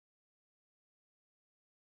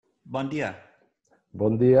Bon dia.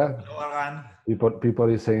 Bon dia. Hello, Aran. People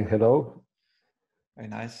is saying hello. Very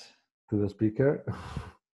nice. To the speaker.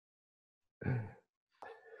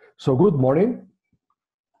 So good morning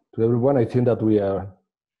to everyone. I think that we are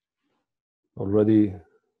already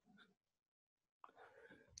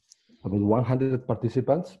about 100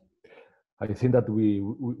 participants. I think that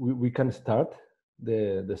we can start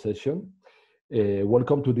the session.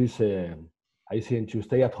 Welcome to this ICN2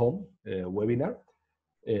 Stay at Home webinar.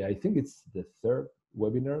 I think it's the third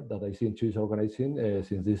webinar that ICN2 is organizing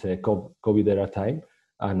since this COVID era time.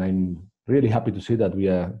 And I'm really happy to see that we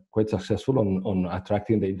are quite successful on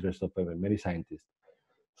attracting the interest of many scientists.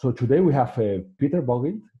 So today we have Peter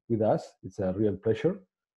Bøggild with us. It's a real pleasure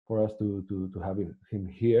for us to have him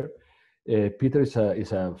here. Peter is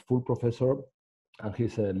a full professor and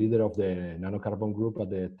he's a leader of the nanocarbon group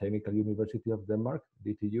at the Technical University of Denmark,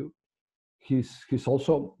 DTU. He's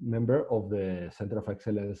also member of the Center of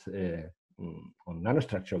Excellence on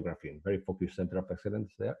nanostructural graphene, very focused Center of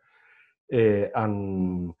Excellence there.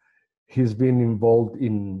 And he's been involved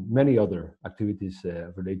in many other activities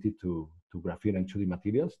related to graphene and 2D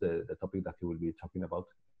materials, the topic that he will be talking about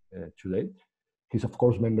today. He's of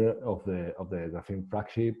course member of the graphene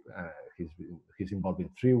flagship. He's involved in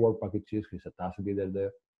 3 work packages. He's a task leader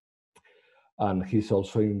there. And he's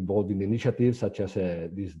also involved in initiatives such as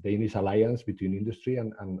this Danish alliance between industry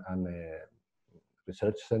and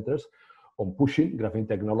research centers on pushing graphene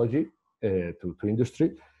technology to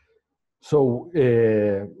industry. So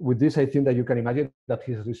with this, I think that you can imagine that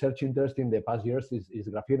his research interest in the past years is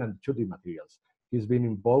graphene and 2D materials. He's been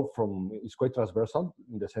involved it's quite transversal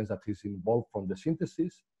in the sense that he's involved from the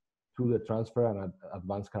synthesis to the transfer and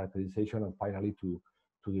advanced characterization and finally to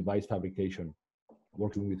device fabrication,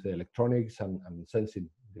 working with electronics and sensing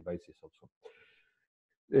devices also.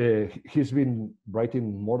 He's been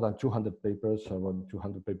writing more than 200 papers, around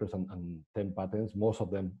 200 papers and 10 patents, most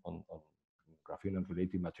of them on graphene and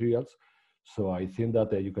related materials. So I think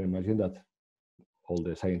that you can imagine that all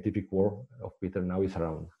the scientific work of Peter now is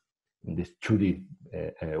around in this 2D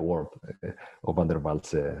world of Van der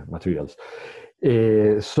Waals materials.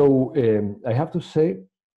 So I have to say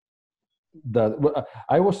that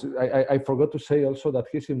I forgot to say also that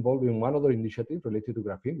he's involved in one other initiative related to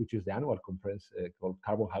graphene, which is the annual conference called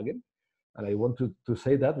Carbon Hagen. And I want to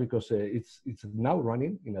say that because it's now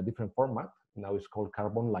running in a different format. Now it's called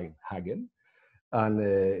Carbon Line Hagen. And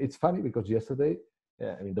it's funny because yesterday,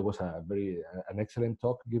 there was an excellent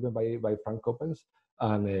talk given by Frank Coppens,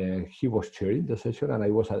 and he was chairing the session and I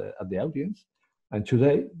was at the audience. And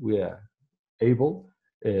today we are able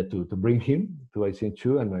to bring him to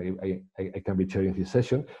ICN2 and I can be chairing his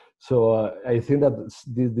session. So I think that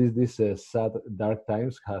this sad, dark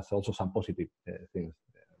times has also some positive things,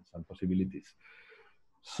 some possibilities.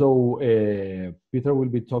 So Peter will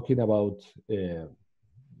be talking about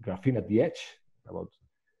graphene at the edge, about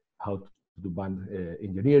how to do band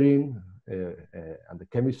engineering and the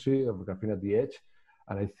chemistry of graphene at the edge.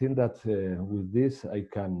 And I think that with this, I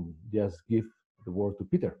can just give the word to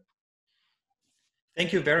Peter.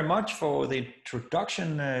 Thank you very much for the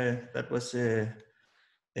introduction. That was,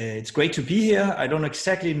 it's great to be here. I don't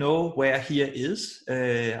exactly know where here is.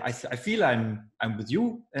 I feel I'm with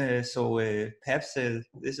you. So perhaps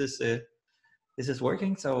this is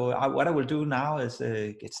working. So what I will do now is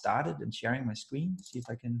get started and sharing my screen. See if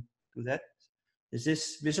I can do that. Is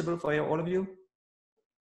this visible for all of you?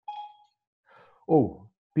 Oh,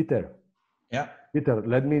 Peter. Yeah. Peter,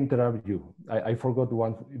 let me interrupt you. I forgot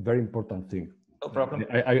one very important thing. No problem.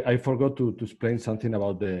 I forgot to explain something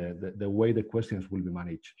about the way the questions will be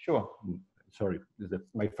managed. Sure. Sorry, this is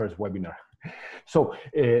my first webinar. So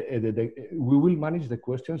we will manage the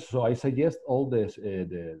questions. So I suggest all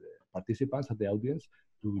the participants at the audience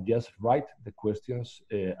to just write the questions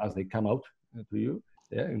as they come out to you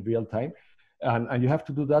in real time. And you have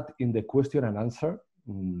to do that in the question and answer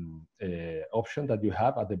option that you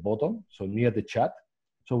have at the bottom, so near the chat.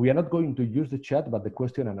 So we are not going to use the chat, but the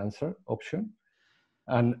question and answer option.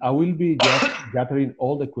 And I will be just gathering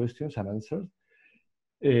all the questions and answers.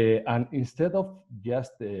 And instead of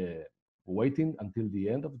just waiting until the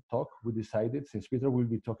end of the talk, we decided, since Peter will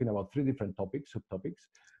be talking about 3 different subtopics,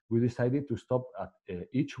 we decided to stop at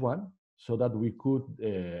each one so that we could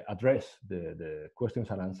address the questions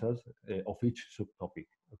and answers of each subtopic,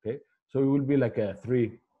 okay? So it will be like a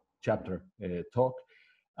 3-chapter talk.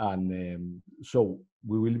 And so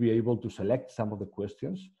we will be able to select some of the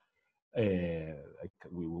questions.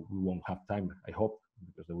 We won't have time, I hope,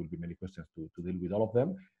 because there will be many questions to deal with all of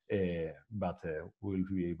them. But we will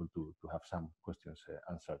be able to have some questions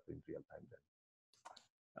answered in real time then.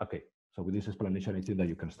 Okay, so with this explanation, I think that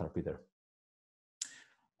you can start, Peter.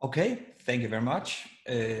 Okay, thank you very much.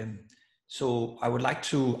 So I would like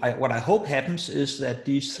to, what I hope happens is that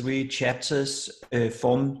these three chapters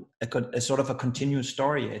form a sort of a continuous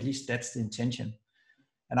story, at least that's the intention.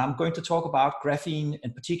 And I'm going to talk about graphene,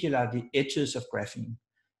 in particular the edges of graphene,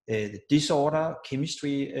 the disorder,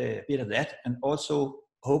 chemistry, a bit of that, and also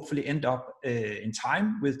hopefully end up in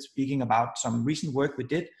time with speaking about some recent work we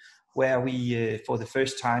did, where we, for the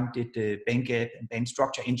first time, did bandgap and band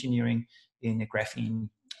structure engineering in graphene.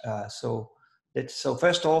 So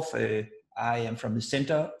first off, I am from the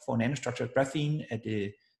Center for Nanostructured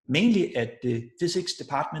Graphene mainly at the physics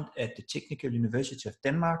department at the Technical University of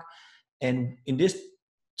Denmark. And in this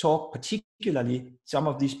talk, particularly, some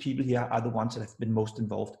of these people here are the ones that have been most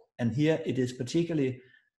involved. And here it is particularly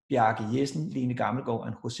Bjarke Jessen, Lene Gammelgaard,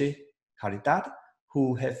 and José Caridad,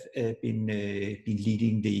 who have been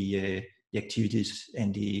leading the activities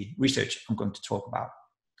and the research I'm going to talk about.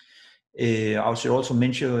 I should also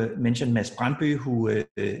mention Mads Brandby, who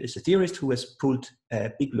is a theorist who has pulled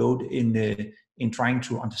a big load in trying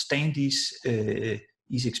to understand these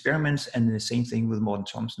experiments, and the same thing with Morten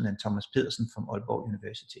Thomsen and Thomas Pedersen from Aalborg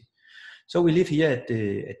University. So we live here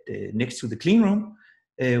at next to the clean room,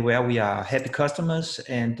 where we are happy customers,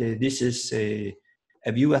 and this is a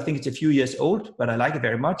view. I think it's a few years old, but I like it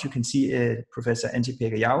very much. You can see Professor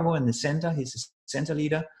Antti-Pekka Jauho in the center. He's a center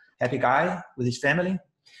leader, happy guy with his family.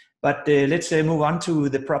 But let's move on to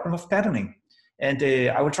the problem of patterning. And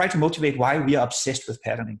I will try to motivate why we are obsessed with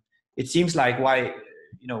patterning. It seems like why,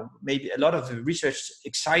 maybe a lot of research,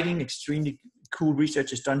 exciting, extremely cool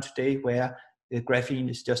research is done today where graphene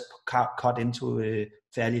is just cut into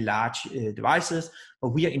fairly large devices, but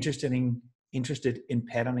we are interested in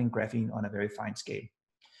patterning graphene on a very fine scale.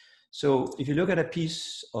 So if you look at a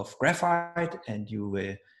piece of graphite and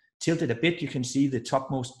you tilt it a bit, you can see the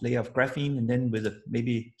topmost layer of graphene, and then with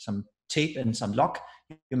maybe some tape and some lock,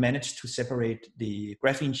 you manage to separate the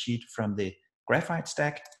graphene sheet from the graphite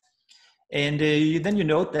stack. And then you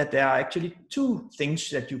note that there are actually two things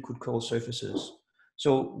that you could call surfaces.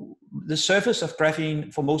 So the surface of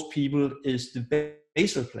graphene for most people is the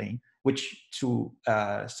basal plane, which to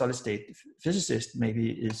solid state physicists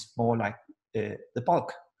maybe is more like the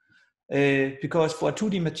bulk. Because for a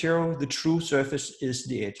 2D material, the true surface is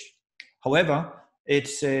the edge. However,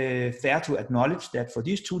 it's fair to acknowledge that for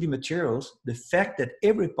these 2D materials, the fact that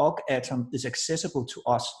every bulk atom is accessible to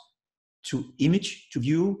us to image, to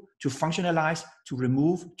view, to functionalize, to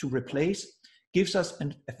remove, to replace, gives us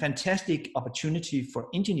a fantastic opportunity for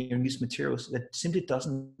engineering these materials that simply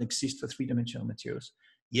doesn't exist for three-dimensional materials.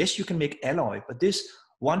 Yes, you can make alloy, but this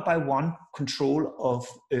one-by-one control of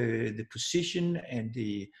the position and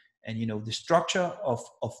the structure of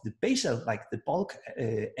the basal, like the bulk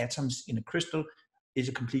atoms in a crystal, is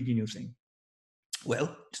a completely new thing.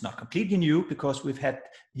 Well, it's not completely new because we've had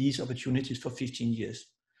these opportunities for 15 years.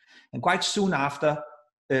 And quite soon after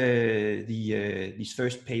these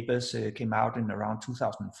first papers came out in around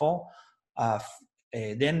 2004,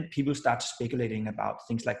 then people start speculating about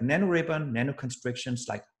things like nanoribbon, nanoconstrictions,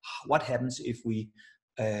 like what happens if we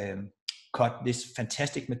cut this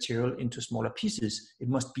fantastic material into smaller pieces? It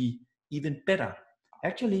must be even better.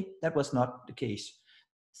 Actually, that was not the case.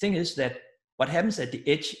 The thing is that what happens at the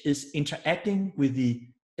edge is interacting with the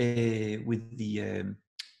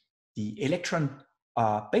electron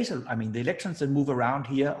basal. I mean, the electrons that move around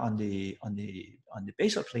here on the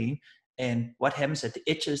basal plane, and what happens at the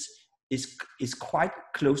edges is quite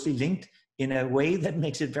closely linked in a way that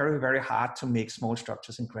makes it very, very hard to make small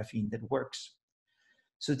structures in graphene that works.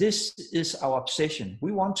 So this is our obsession.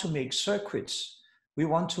 We want to make circuits. We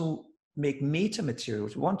want to make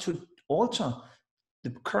metamaterials. We want to alter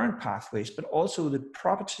the current pathways, but also the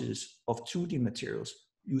properties of 2D materials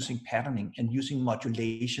using patterning and using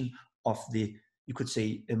modulation of the, you could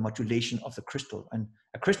say, a modulation of the crystal. And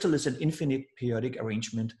a crystal is an infinite periodic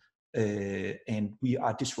arrangement, and we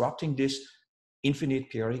are disrupting this infinite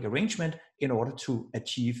periodic arrangement in order to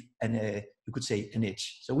achieve you could say, an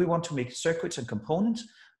edge. So we want to make circuits and components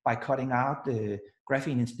by cutting out the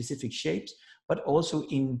graphene in specific shapes, but also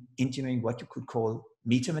in engineering what you could call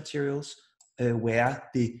metamaterials, where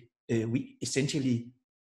we essentially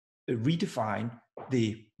redefine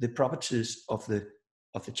the properties of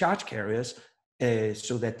the charge carriers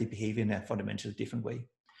so that they behave in a fundamentally different way.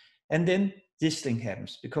 And then this thing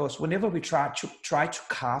happens, because whenever we try to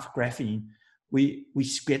carve graphene, we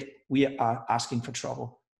are asking for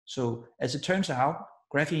trouble. So as it turns out,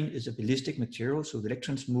 graphene is a ballistic material, so the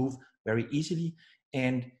electrons move very easily,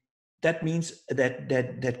 and that means that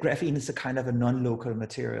graphene is a kind of a non-local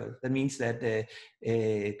material. That means that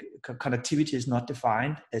conductivity is not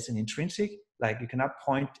defined as an intrinsic, like you cannot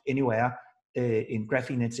point anywhere in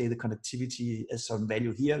graphene and say the conductivity as some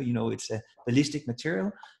value here, you know, it's a ballistic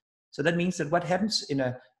material. So that means that what happens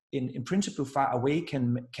in principle far away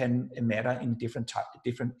can matter in different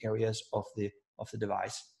areas of the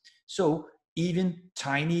device. So even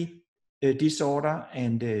tiny disorder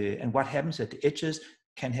and what happens at the edges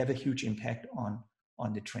can have a huge impact on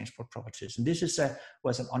the transport properties. And this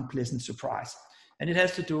was an unpleasant surprise. And it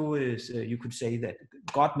has to do with, you could say that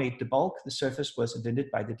God made the bulk. The surface was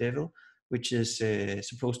invented by the devil, which is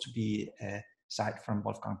supposed to be a site from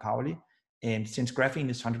Wolfgang Pauli. And since graphene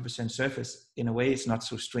is 100% surface, in a way, it's not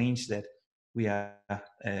so strange that we are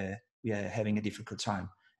having a difficult time.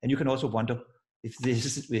 And you can also wonder if the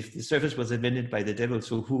surface was invented by the devil,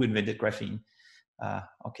 so who invented graphene?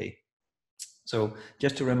 Okay. So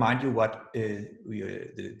just to remind you what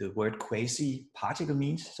the word quasi-particle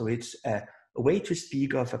means. So it's a way to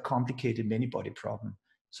speak of a complicated many-body problem,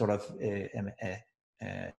 sort of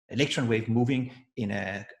electron wave moving in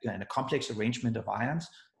a complex arrangement of ions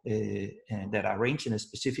and that are arranged in a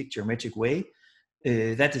specific geometric way.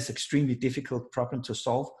 That is extremely difficult problem to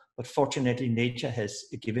solve, but fortunately nature has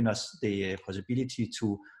given us the possibility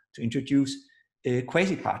to introduce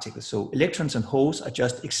quasi-particles. So electrons and holes are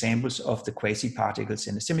just examples of the quasi-particles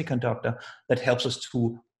in a semiconductor that helps us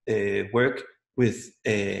to work with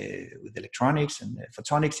electronics and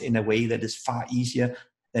photonics in a way that is far easier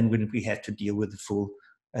than when we had to deal with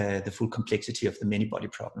the full complexity of the many-body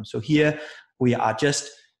problem. So here we are just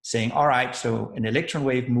saying, all right, so an electron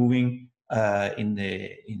wave moving in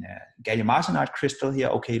a gallium arsenide crystal here,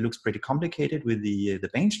 okay, looks pretty complicated with the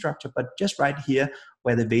band structure, but just right here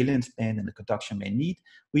where the valence band and the conduction band meet,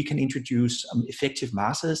 we can introduce some effective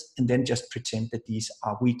masses and then just pretend that these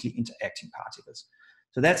are weakly interacting particles.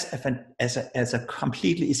 So that's as a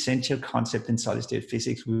completely essential concept in solid state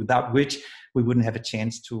physics, without which we wouldn't have a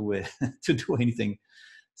chance to do anything.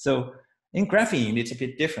 So in graphene, it's a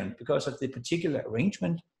bit different because of the particular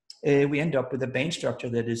arrangement. We end up with a band structure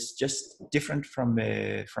that is just different from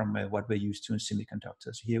what we're used to in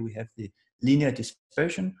semiconductors. Here we have the linear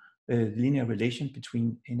dispersion, linear relation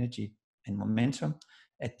between energy and momentum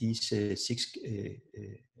at these 6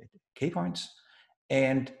 K points.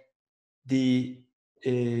 And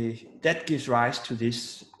that gives rise to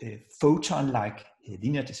this photon-like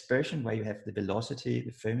linear dispersion where you have the velocity,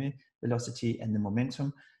 the Fermi velocity, and the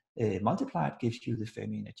momentum multiplied gives you the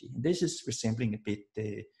Fermi energy. And this is resembling a bit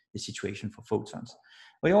the situation for photons.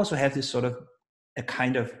 We also have this sort of a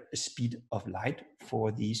kind of a speed of light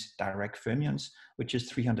for these direct fermions, which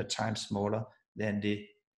is 300 times smaller than the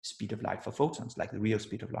speed of light for photons, like the real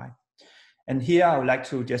speed of light. And here I would like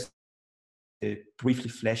to just briefly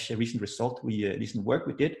flash a recent recent work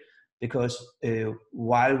we did, because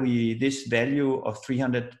while this value of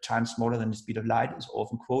 300 times smaller than the speed of light is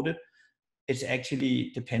often quoted, it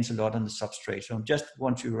actually depends a lot on the substrate. So I just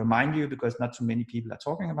want to remind you, because not too many people are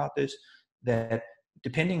talking about this, that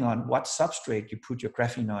depending on what substrate you put your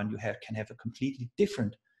graphene on, you can have a completely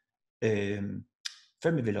different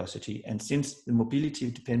Fermi velocity. And since the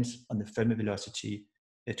mobility depends on the Fermi velocity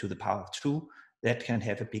to the power of 2, that can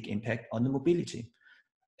have a big impact on the mobility.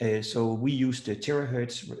 So we used the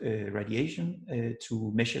terahertz radiation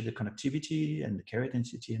to measure the conductivity and the carrier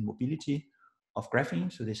density and mobility of graphene.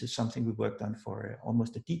 So this is something we worked on for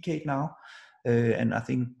almost a decade now. And I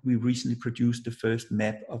think we recently produced the first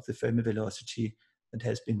map of the Fermi velocity that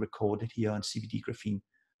has been recorded here on CVD graphene.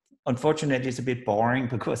 Unfortunately, it's a bit boring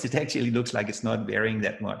because it actually looks like it's not varying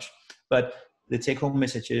that much. But the take-home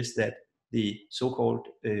message is that the so-called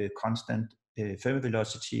constant Fermi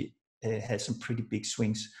velocity has some pretty big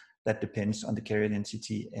swings that depends on the carrier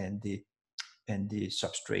density and the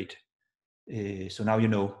substrate. So now you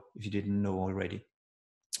know, if you didn't know already.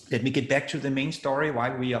 Let me get back to the main story,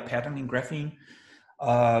 why we are patterning graphene.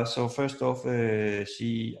 So first off,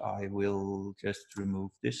 I will just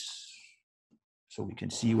remove this so we can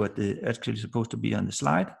see what the actually supposed to be on the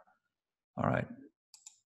slide. All right.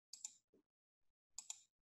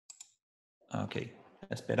 Okay,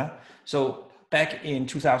 that's better. So back in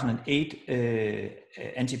 2008,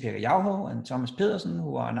 Antti-Pekka and Thomas Pedersen,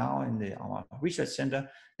 who are now in our research center,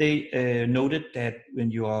 they noted that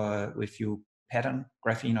if you pattern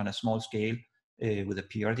graphene on a small scale with a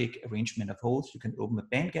periodic arrangement of holes, you can open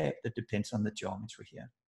a bandgap that depends on the geometry here.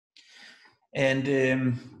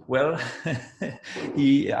 And well,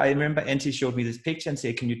 I remember Antti showed me this picture and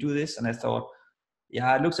said, "Can you do this?" And I thought,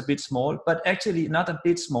 yeah, it looks a bit small, but actually not a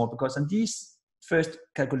bit small, because on these first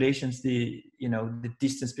calculations, the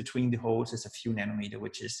distance between the holes is a few nanometer,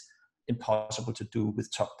 which is impossible to do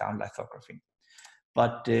with top-down lithography.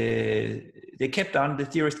 But the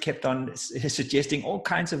theorists kept on suggesting all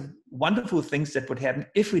kinds of wonderful things that would happen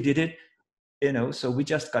if we did it you know, so we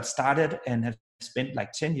just got started and have spent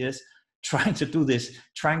like 10 years trying to do this,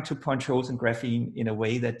 trying to punch holes in graphene in a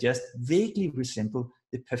way that just vaguely resemble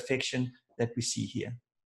the perfection that we see here.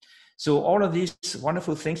 So all of these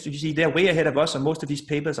wonderful things that you see, they're way ahead of us, and most of these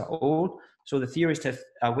papers are old. So the theorists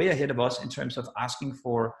are way ahead of us in terms of asking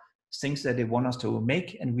for things that they want us to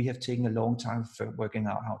make, and we have taken a long time for working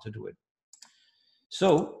out how to do it.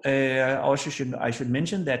 So I should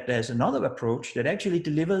mention that there's another approach that actually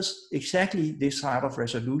delivers exactly this sort of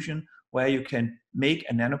resolution, where you can make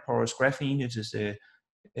a nanoporous graphene. It is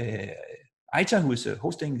Aitor, who is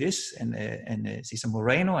hosting this, and Cesar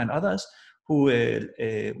Moreno and others, who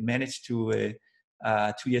managed to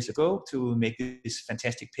 2 years ago to make this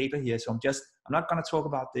fantastic paper here. So I'm not going to talk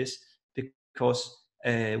about this because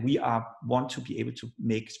we want to be able to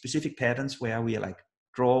make specific patterns where we are like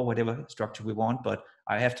draw whatever structure we want. But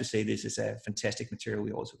I have to say this is a fantastic material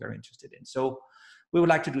we're also very interested in. So we would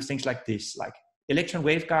like to do things like this, like electron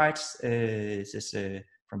waveguides. This is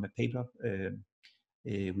from a paper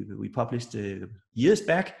we published years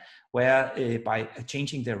back, where by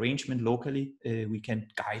changing the arrangement locally, we can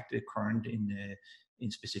guide the current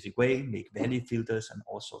in specific way, make valley filters and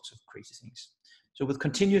all sorts of crazy things. So with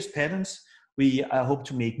continuous patterns, we hope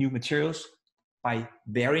to make new materials. By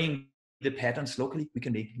varying the patterns locally, we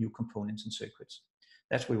can make new components and circuits.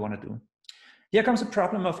 That's what we want to do. Here comes the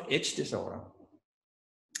problem of edge disorder.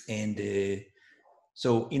 And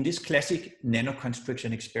so in this classic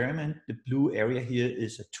nanoconstriction experiment, the blue area here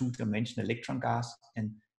is a two-dimensional electron gas,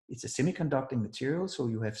 and it's a semiconducting material. So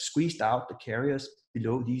you have squeezed out the carriers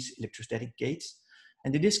below these electrostatic gates.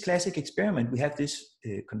 And in this classic experiment, we have this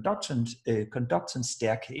conductance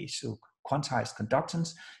staircase, so quantized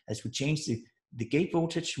conductance. As we change the gate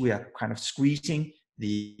voltage, we are kind of squeezing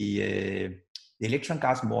the electron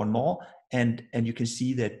gas more and more. And you can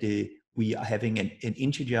see that we are having an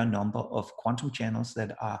integer number of quantum channels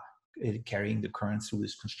that are carrying the current through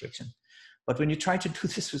this constriction. But when you try to do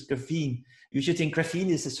this with graphene, you should think graphene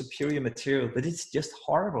is a superior material, but it's just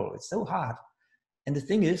horrible. It's so hard. And the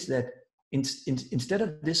thing is that instead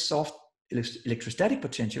of this soft electrostatic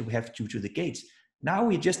potential we have due to the gates, now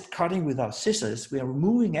we're just cutting with our scissors. We are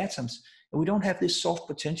removing atoms, and we don't have this soft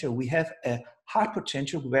potential. We have a hard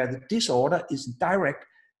potential where the disorder is in direct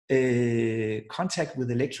contact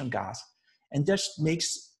with electron gas, and just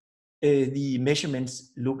makes the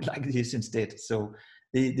measurements look like this instead. So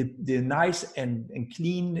the nice and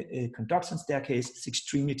clean conduction staircase is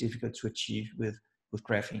extremely difficult to achieve with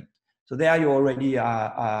graphene. So there you already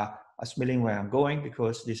are smelling where I'm going,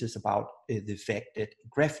 because this is about the fact that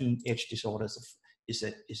graphene edge disorders is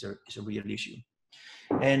a real issue.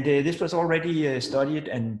 And this was already studied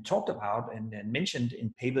and talked about and mentioned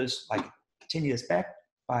in papers like 10 years back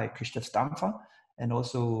by Christoph Stampfer, and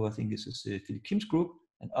also I think this is Philip Kim's group,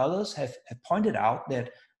 and others have pointed out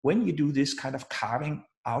that when you do this kind of carving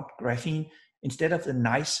out graphene, instead of the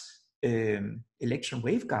nice electron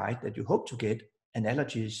waveguide that you hope to get,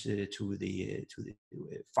 analogies to the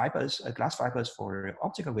fibers, glass fibers for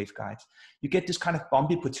optical waveguides, you get this kind of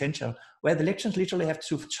bumpy potential where the electrons literally have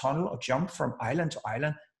to tunnel or jump from island to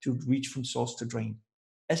island to reach from source to drain.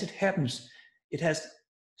 As it happens, it has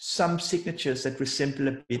some signatures that resemble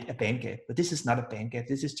a bit a bandgap, but this is not a bandgap.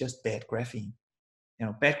 This is just bad graphene. You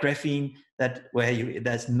know, bad graphene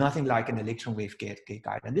there's nothing like an electron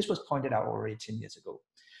waveguide, and this was pointed out already 10 years ago.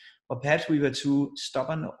 But perhaps we were too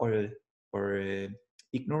stubborn or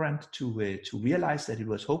ignorant to realize that it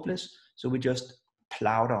was hopeless. So we just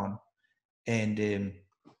plowed on, and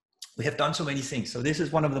we have done so many things. So this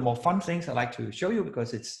is one of the more fun things I like to show you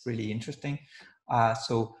because it's really interesting.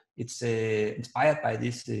 So it's inspired by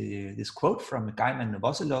this quote from Gaiman and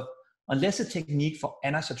Vosilov: "Unless a technique for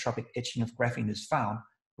anisotropic etching of graphene is found,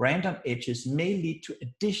 random edges may lead to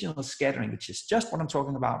additional scattering," which is just what I'm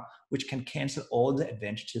talking about, which can cancel all the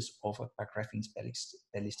advantages offered by graphene's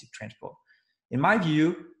ballistic transport. In my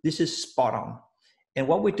view, this is spot on. And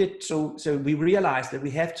what we did, so we realized that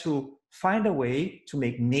we have to find a way to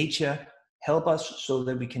make nature help us so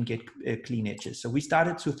that we can get clean edges. So we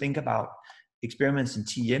started to think about experiments in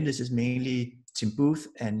TEM. This is mainly Tim Booth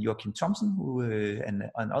and Joachim Thomsen,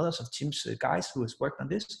 and others of Tim's guys who has worked on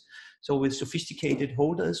this. So with sophisticated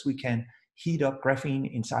holders, we can heat up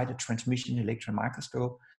graphene inside a transmission electron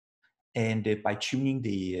microscope, and by tuning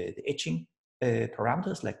the etching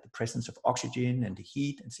parameters like the presence of oxygen and the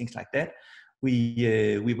heat and things like that,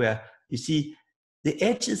 we were, you see, the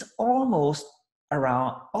edge is almost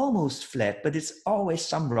flat, but it's always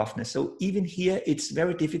some roughness. So even here, it's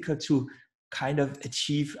very difficult to kind of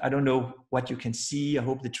achieve. I don't know what you can see. I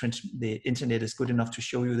hope the internet is good enough to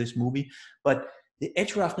show you this movie, but the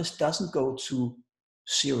edge roughness doesn't go to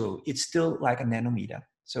 0. It's still like a nanometer.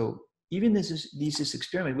 So even this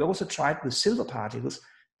experiment, we also tried with silver particles,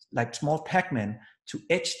 like small Pac-Man, to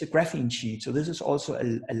etch the graphene sheet. So this is also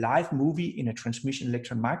a live movie in a transmission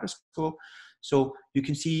electron microscope. So you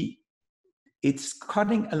can see it's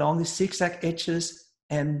cutting along the zigzag edges,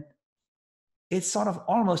 and it's sort of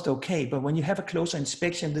almost okay. But when you have a closer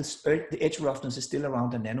inspection, the edge roughness is still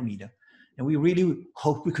around a nanometer. And we really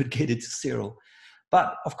hope we could get it to 0.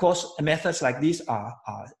 But of course, methods like these are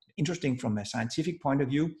interesting from a scientific point of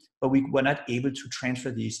view, but we were not able to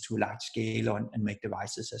transfer these to a large scale and make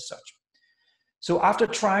devices as such. So after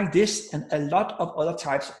trying this and a lot of other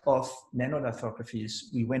types of nanolithographies,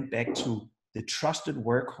 we went back to the trusted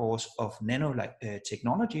workhorse of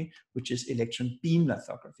technology, which is electron beam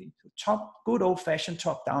lithography. So good old-fashioned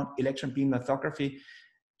top-down electron beam lithography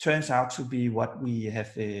turns out to be what we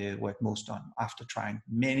have worked most on after trying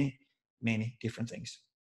many different things.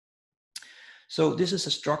 So this is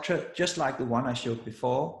a structure just like the one I showed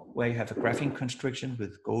before, where you have a graphene constriction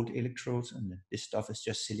with gold electrodes, and this stuff is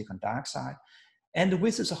just silicon dioxide. And the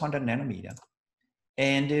width is 100 nanometer.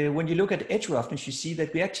 And when you look at edge roughness, you see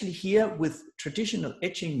that we actually here with traditional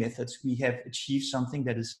etching methods, we have achieved something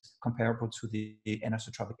that is comparable to the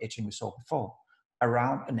anisotropic etching we saw before,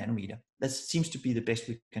 around a nanometer. That seems to be the best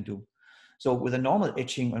we can do. So with a normal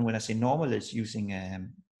etching, and when I say normal, it's using a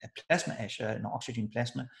plasma etcher, an oxygen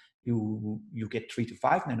plasma, you get 3 to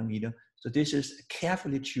 5 nanometer. So this is a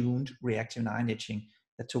carefully tuned reactive ion etching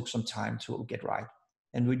that took some time to get right.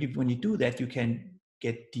 And when you do that, you can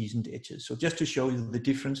get decent etches. So just to show you the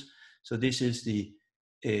difference, so this is the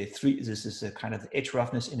this is a kind of the edge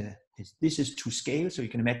roughness this is to scale. So you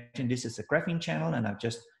can imagine this is a graphene channel, and I've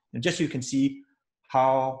just so you can see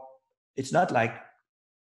how it's not like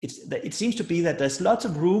it seems to be that there's lots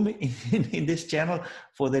of room in this channel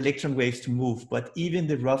for the electron waves to move, but even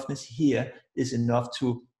the roughness here is enough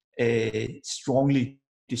to strongly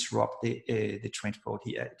disrupt the transport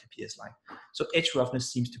here, it appears like. So edge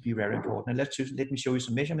roughness seems to be very important. And let me show you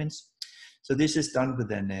some measurements. So this is done with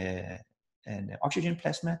an oxygen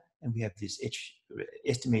plasma, and we have this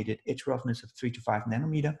estimated edge roughness of 3 to 5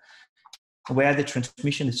 nanometer, where the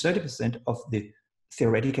transmission is 30% of the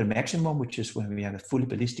theoretical maximum, which is when we have a fully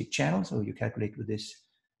ballistic channel. So you calculate with this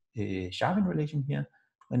Sharvin relation here.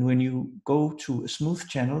 And when you go to a smooth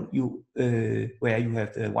channel, where you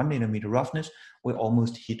have the 1 nanometer roughness, we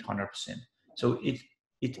almost hit 100%. So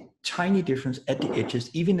it's tiny difference at the edges.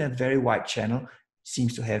 Even a very wide channel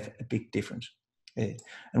seems to have a big difference. And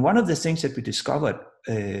one of the things that we discovered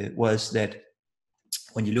was that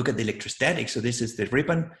when you look at the electrostatics, so this is the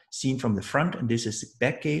ribbon seen from the front, and this is the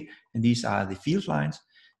back gate, and these are the field lines,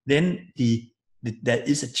 then there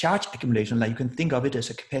is a charge accumulation, like you can think of it as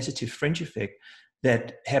a capacitive fringe effect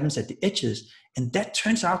that happens at the edges, and that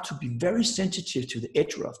turns out to be very sensitive to the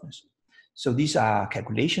edge roughness. So these are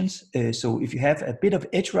calculations. So if you have a bit of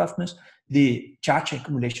edge roughness, the charge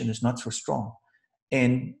accumulation is not so strong.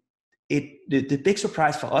 And the big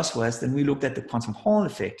surprise for us was when we looked at the quantum Hall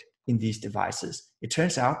effect in these devices. It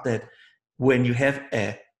turns out that when you have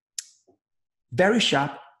a very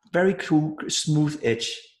sharp, very cool, smooth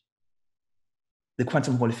edge, the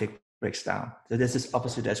quantum Hall effect breaks down. So this is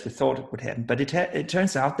opposite as we thought it would happen. But it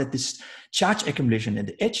turns out that this charge accumulation at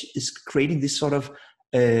the edge is creating this sort of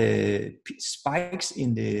spikes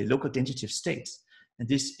in the local density of states. And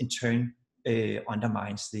this in turn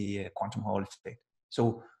undermines the quantum Hall effect.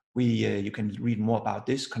 So you can read more about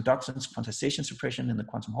this, conductance, quantization suppression in the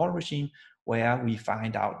quantum Hall regime, where we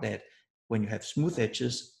find out that when you have smooth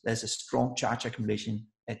edges, there's a strong charge accumulation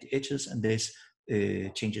at the edges, and this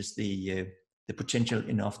changes the potential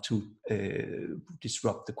enough to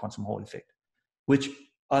disrupt the quantum Hall effect, which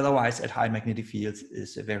otherwise at high magnetic fields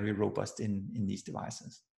is very robust in these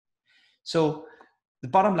devices. So the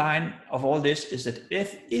bottom line of all this is that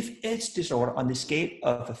if edge disorder on the scale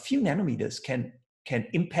of a few nanometers can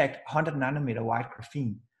impact 100 nanometer wide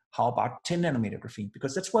graphene, how about 10 nanometer graphene?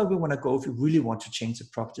 Because that's where we want to go if we really want to change the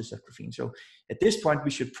properties of graphene. So at this point,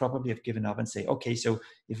 we should probably have given up and say, okay, so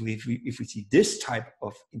if we see this type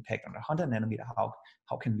of impact on 100 nanometer,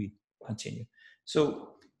 how can we continue?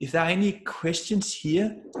 So if there are any questions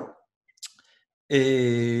here,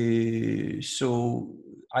 so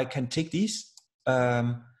I can take these.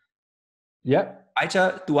 Yeah.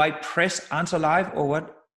 Aitor, do I press answer live or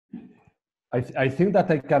what? I think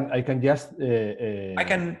that I can just I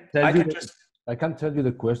can tell you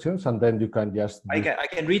the questions, and then you can just I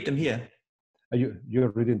can read them here. You're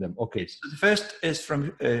reading them, okay. So the first is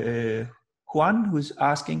from Juan, who's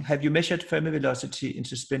asking, have you measured Fermi velocity in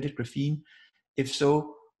suspended graphene? If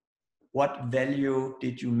so, what value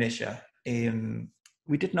did you measure?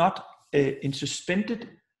 We did not in suspended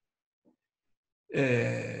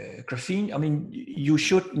graphene, I mean, you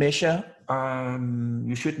should measure.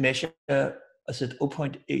 Is it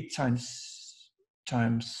 0.8 times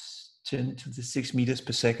 10 to the 6 meters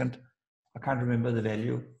per second? I can't remember the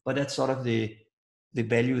value, but that's sort of the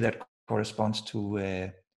value that corresponds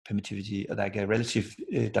to permittivity, like a relative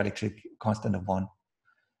dielectric constant of 1.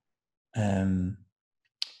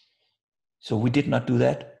 So we did not do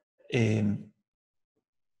that.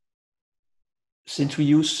 Since we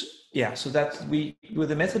use, so that with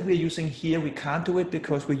the method we're using here, we can't do it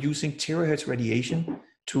because we're using terahertz radiation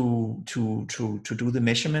to do the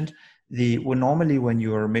measurement. Normally when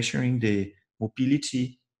you're measuring the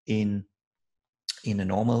mobility in a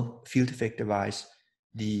normal field effect device,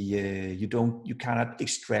 you cannot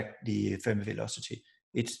extract the Fermi velocity.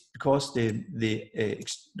 It's because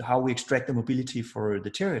how we extract the mobility for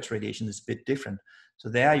the terahertz radiation is a bit different. So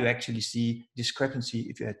there you actually see discrepancy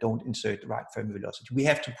if you don't insert the right Fermi velocity. We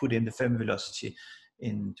have to put in the Fermi velocity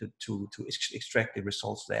to extract the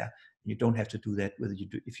results there. You don't have to do that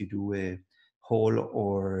if you do a Hall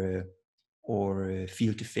or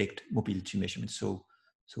field effect mobility measurement. So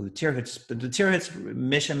the terahertz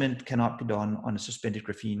measurement cannot be done on a suspended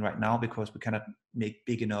graphene right now because we cannot make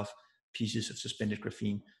big enough pieces of suspended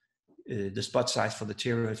graphene. The spot size for the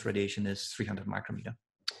terahertz radiation is 300 micrometer.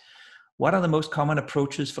 What are the most common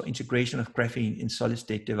approaches for integration of graphene in solid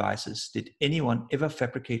state devices? Did anyone ever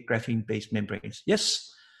fabricate graphene based membranes?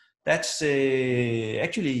 Yes, that's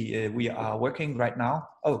actually we are working right now.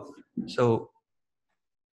 Oh, so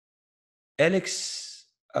Alex,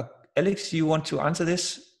 you want to answer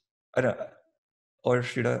this? Or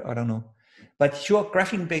should I? I don't know. But sure,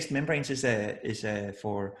 graphene-based membranes is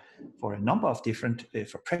for a number of different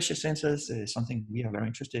for pressure sensors. Something we are very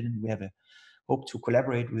interested in. We have a hope to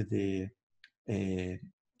collaborate with the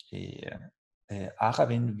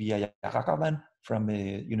Aravind Vijayaraghavan from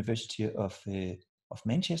the University of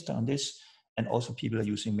Manchester on this, and also people are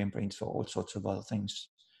using membranes for all sorts of other things,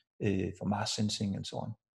 for mass sensing and so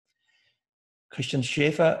on. Christian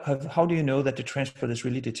Schaefer, how do you know that the transport is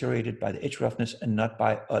really deteriorated by the edge roughness and not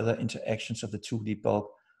by other interactions of the 2D bulk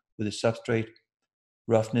with the substrate,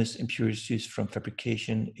 roughness, impurities from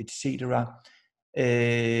fabrication, etc.?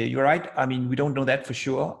 You're right. I mean, we don't know that for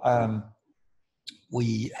sure.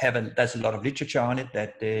 There's a lot of literature on it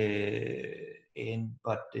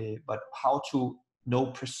but how to know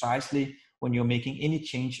precisely when you're making any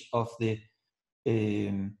change of the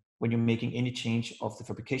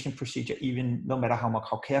fabrication procedure, even no matter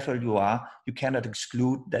how careful you are, you cannot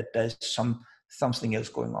exclude that there's something else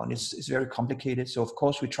going on. It's very complicated. So of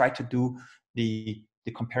course we try to do the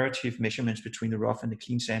comparative measurements between the rough and the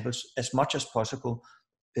clean samples as much as possible,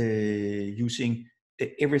 using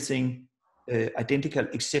everything identical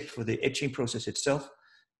except for the etching process itself.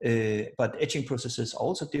 But etching processes are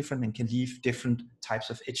also different and can leave different types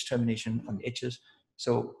of edge termination on the edges.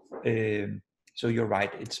 So you're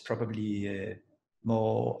right. It's probably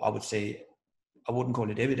more, I would say, I wouldn't call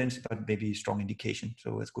it evidence, but maybe strong indication.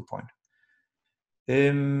 So that's a good point.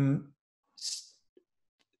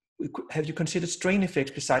 Have you considered strain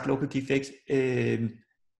effects beside local defects?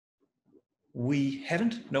 We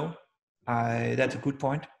haven't, no. That's a good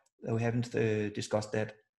point. We haven't discussed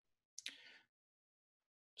that.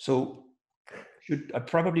 So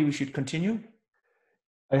we should continue.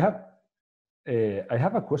 I have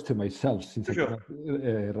a question myself, since sure.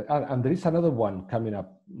 And there is another one coming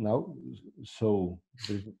up now. So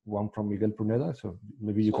there's one from Miguel Pruneda. So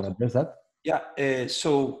maybe you can address that. Yeah.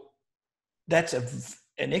 So that's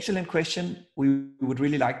an excellent question. We would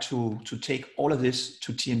really like to take all of this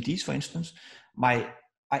to TMDs, for instance.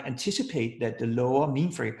 I anticipate that the lower mean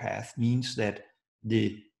free path means that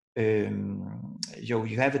you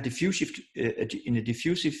have a diffusive in a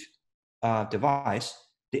diffusive device,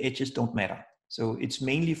 the edges don't matter. So it's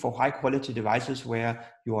mainly for high quality devices where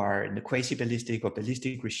you are in the quasi-ballistic or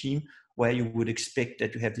ballistic regime, where you would expect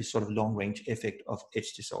that you have this sort of long range effect of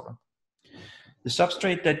edge disorder. The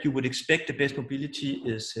substrate that you would expect the best mobility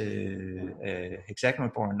is hexagonal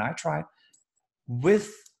boron nitride.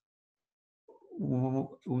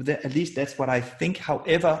 At least that's what I think.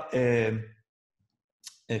 However,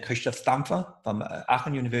 Christoph Stampfer from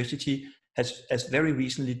Aachen University has very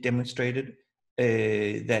recently demonstrated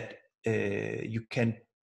that you can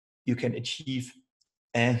achieve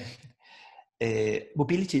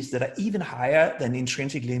mobilities that are even higher than the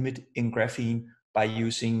intrinsic limit in graphene by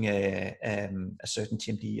using a certain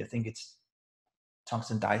TMD. I think it's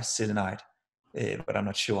tungsten diselenide, but I'm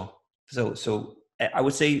not sure. So I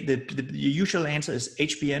would say the usual answer is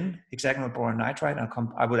HBN, hexagonal boron nitride.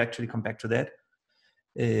 I will actually come back to that,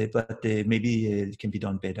 but maybe it can be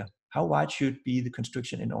done better. how wide should be the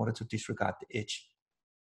constriction in order to disregard the edge?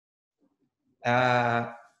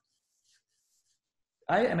 I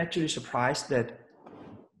am actually surprised that,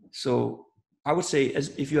 so I would say as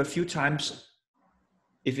if you're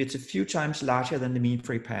if it's a few times larger than the mean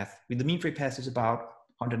free path, the mean free path is about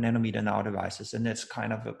 100 nanometer in our devices, and that's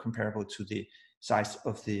kind of comparable to the size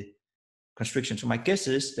of the constriction. So my guess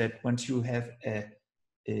is that once you have a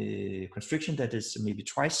constriction that is maybe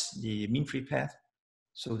twice the mean free path,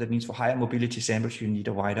 so that means for higher mobility samples, you need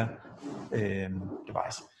a wider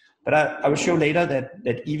device. But I will show later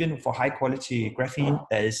that even for high quality graphene,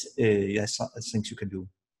 there is things you can do.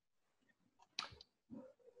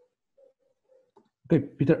 Okay,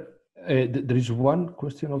 Peter, there is one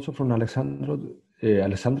question also from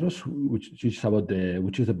Alessandros, which is about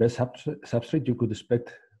which is the best substrate you could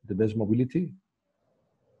expect the best mobility.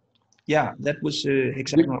 Yeah, that was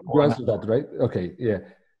exactly what you answered that, right? Okay, yeah.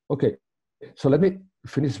 Okay, so let me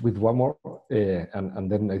finish with one more, and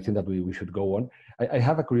then I think that we should go on. I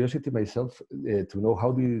have a curiosity myself to know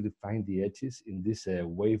how do you define the edges in these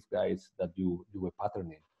waveguides that you were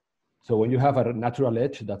patterning. So when you have a natural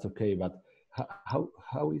edge, that's okay, but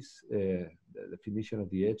how is the definition of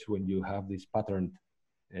the edge when you have this patterned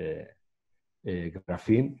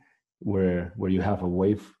graphene where you have a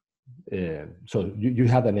wave? So you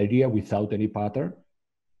had an area without any pattern,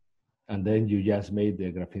 and then you just made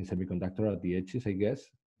the graphene semiconductor at the edges, I guess.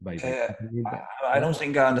 I don't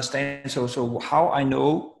think I understand. So how I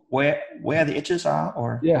know where the edges are,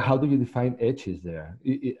 or yeah, how do you define edges there?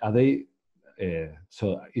 Are they?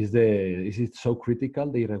 So is it so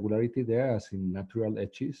critical, the irregularity there as in natural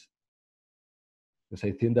edges? Because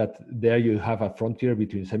I think that there you have a frontier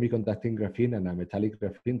between semiconducting graphene and a metallic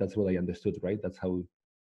graphene. That's what I understood, right? That's how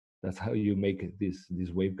you make this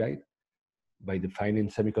waveguide, by defining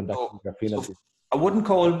semiconducting graphene. So I wouldn't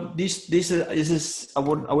call this I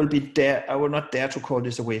will not dare to call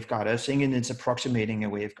this a waveguide. I think it's approximating a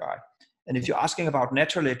waveguide. And if you're asking about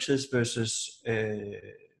natural edges versus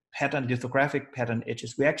lithographic pattern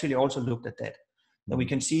edges, we actually also looked at that. And we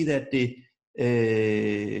can see that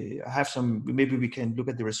maybe we can look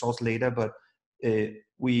at the results later, but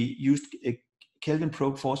we used a Kelvin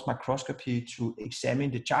probe force microscopy to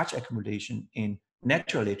examine the charge accumulation in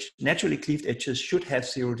natural edge. Naturally cleaved edges should have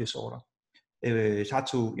zero disorder. It's hard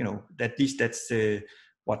to, at least that's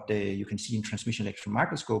what you can see in transmission electron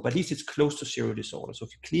microscope, but at least it's close to zero disorder. So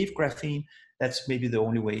if you cleave graphene, that's maybe the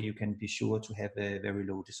only way you can be sure to have a very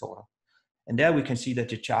low disorder. And there we can see that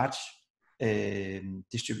the charge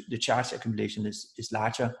accumulation is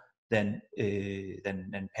larger than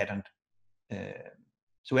patterned.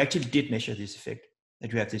 So we actually did measure this effect,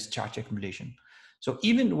 that you have this charge accumulation. So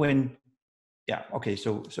even when, yeah, okay,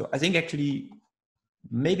 so I think actually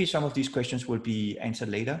maybe some of these questions will be answered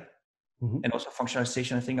later. And also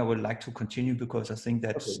functionalization, I think I would like to continue because I think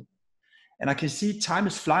that's, okay. And I can see time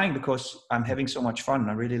is flying because I'm having so much fun.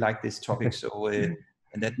 I really like this topic. So, and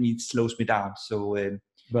that slows me down. So,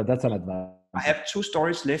 but that's an advantage. I have 2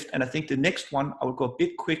 stories left, and I think the next one I will go a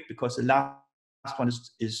bit quick because the last one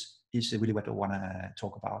is really what I want to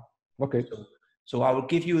talk about. Okay. So I will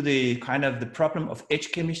give you the kind of the problem of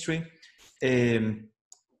edge chemistry, and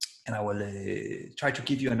I will try to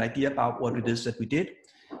give you an idea about what it is that we did.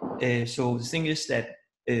 So the thing is that,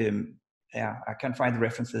 I can't find the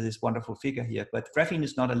reference to this wonderful figure here, but graphene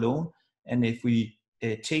is not alone. And if we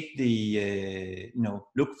take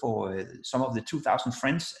look for some of the 2,000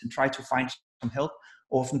 friends and try to find some help,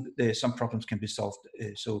 often some problems can be solved.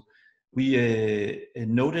 So we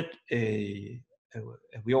noted, we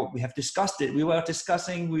have discussed it. We were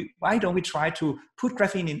discussing, why don't we try to put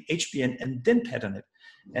graphene in HBN and then pattern it?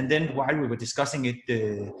 And then while we were discussing it,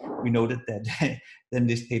 we noted that then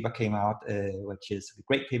this paper came out, which is a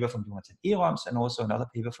great paper from Jonathan Eroms and also another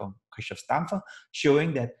paper from Christoph Stampfer,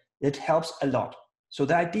 showing that it helps a lot. So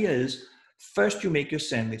the idea is, first you make your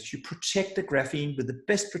sandwich, you protect the graphene with the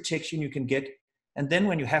best protection you can get, and then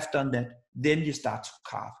when you have done that, then you start to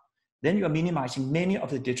carve. Then you are minimizing many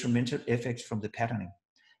of the detrimental effects from the patterning.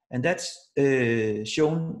 And that's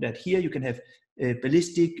shown that here you can have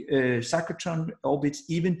ballistic cyclotron orbits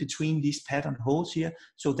even between these pattern holes here,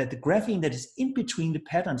 so that the graphene that is in between the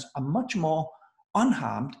patterns are much more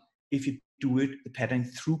unharmed if you do it the patterning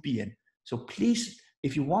through BN. So please,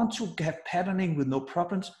 if you want to have patterning with no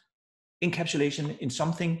problems, encapsulation in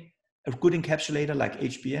something, a good encapsulator like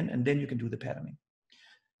HBN, and then you can do the patterning.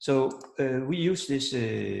 So we use this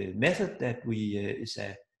method that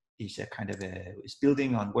is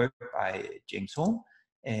building on work by James Holm,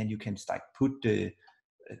 and you can put the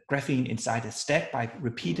graphene inside a stack by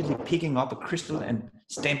repeatedly picking up a crystal and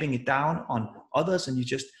stamping it down on others, and you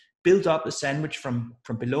just build up a sandwich from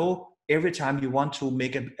below. Every time you want to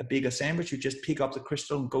make a bigger sandwich, you just pick up the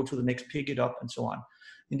crystal and go to the next, pick it up, and so on.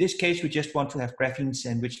 In this case, we just want to have graphene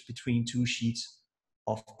sandwiched between 2 sheets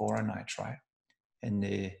of boron nitride. And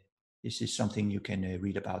this is something you can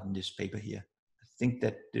read about in this paper here. I think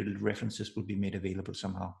that the references will be made available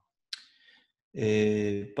somehow.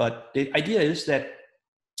 But the idea is that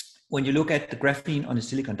when you look at the graphene on the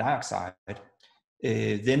silicon dioxide,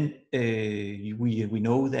 then we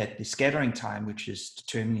know that the scattering time, which is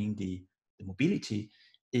determining the mobility,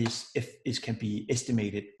 can be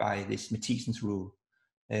estimated by this Matheson's rule.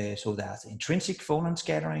 So there's intrinsic phonon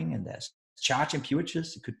scattering, and there's charge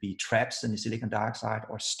impurities. It could be traps in the silicon dioxide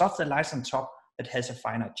or stuff that lies on top that has a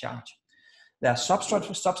finite charge. There are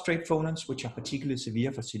substrate phonons, which are particularly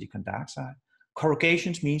severe for silicon dioxide.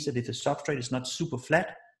 Corrugations means that if the substrate is not super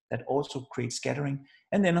flat, that also creates scattering.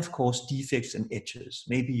 And then, of course, defects and edges.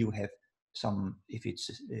 Maybe you have some, if it's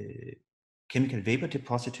chemical vapor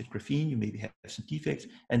deposited graphene, you maybe have some defects.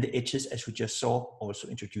 And the edges, as we just saw, also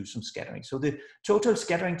introduce some scattering. So the total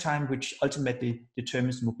scattering time, which ultimately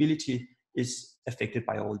determines mobility, is affected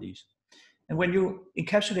by all these. And when you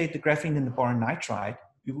encapsulate the graphene in the boron nitride,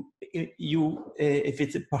 if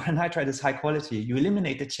it's a boron nitride is high quality, you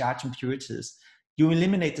eliminate the charge impurities. You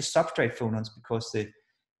eliminate the substrate phonons because the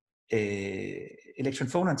electron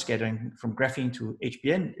phonon scattering from graphene to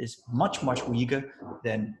HBN is much, much weaker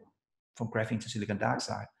than from graphene to silicon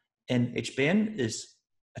dioxide. And HBN is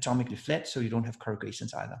atomically flat, so you don't have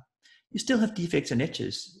corrugations either. You still have defects and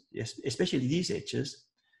edges, especially these edges,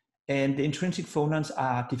 and the intrinsic phonons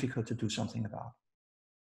are difficult to do something about.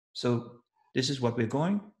 So this is what we're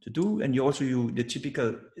going to do. And the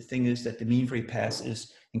typical thing is that the mean free pass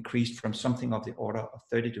is increased from something of the order of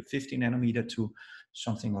 30 to 50 nanometer to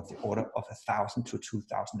something of the order of 1,000 to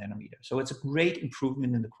 2,000 nanometer. So it's a great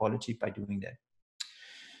improvement in the quality by doing that.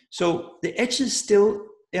 So the edges still,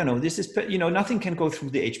 this is, nothing can go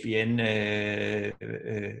through the HBN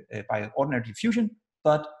by ordinary diffusion,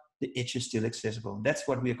 but the edge is still accessible. That's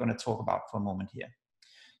what we're going to talk about for a moment here.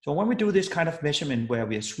 So when we do this kind of measurement where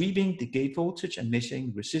we are sweeping the gate voltage and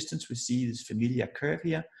measuring resistance, we see this familiar curve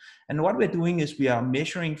here. And what we're doing is we are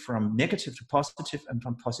measuring from negative to positive and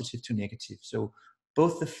from positive to negative. So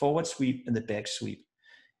both the forward sweep and the back sweep.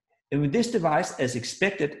 And with this device, as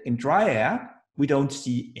expected in dry air, we don't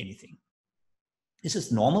see anything. This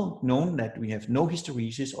is known that we have no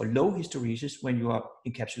hysteresis or low hysteresis when you are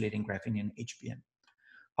encapsulating graphene in HBN.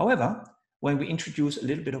 However, when we introduce a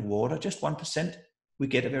little bit of water, just 1%, we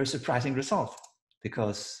get a very surprising result,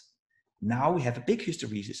 because now we have a big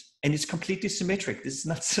hysteresis and it's completely symmetric. This is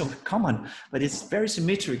not so common, but it's very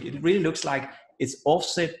symmetric. It really looks like it's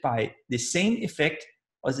offset by the same effect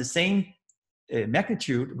or the same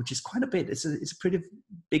magnitude, which is quite a bit. It's a pretty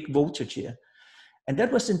big voltage here. And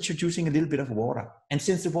that was introducing a little bit of water. And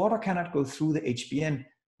since the water cannot go through the HBN,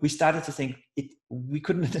 we started to think we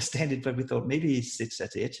couldn't understand it, but we thought maybe it sits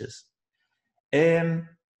at the edges.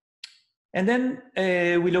 And then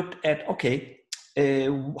we looked at,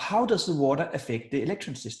 how does the water affect the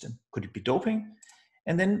electron system? Could it be doping?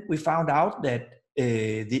 And then we found out that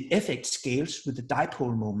the effect scales with the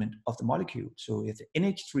dipole moment of the molecule. So if the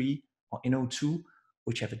NH3 or NO2,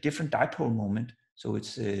 which have a different dipole moment, so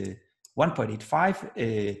it's 1.85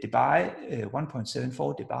 dBi,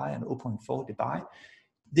 1.74 dBi, and 0.4 dBi,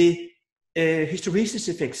 the hysteresis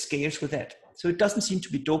effect scales with that. So it doesn't seem to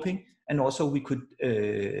be doping. And also we could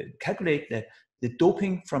calculate that the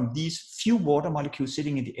doping from these few water molecules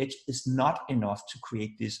sitting in the edge is not enough to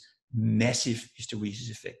create this massive hysteresis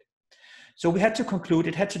effect. So we had to conclude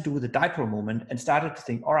it had to do with the dipole moment, and started to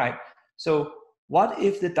think, all right, so what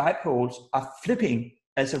if the dipoles are flipping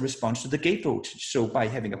as a response to the gate voltage? So by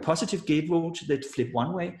having a positive gate voltage, they flip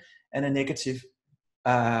one way, and a negative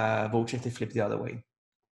voltage, they flip the other way.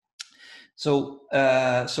 So,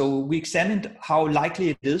 we examined how likely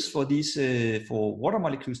it is for these for water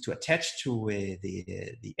molecules to attach to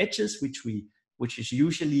the edges, which is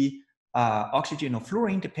usually oxygen or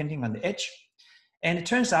fluorine, depending on the edge. And it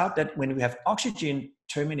turns out that when we have oxygen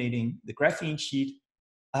terminating the graphene sheet,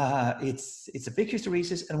 it's a big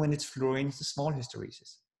hysteresis, and when it's fluorine, it's a small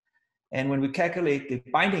hysteresis. And when we calculate the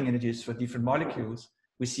binding energies for different molecules,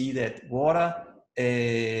 we see that water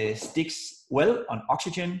sticks well on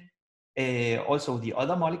oxygen. Also the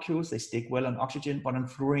other molecules, they stick well on oxygen, but on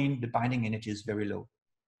fluorine, the binding energy is very low.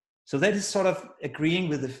 So that is sort of agreeing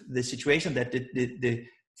with the situation that the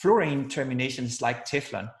fluorine termination is like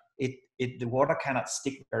Teflon. The water cannot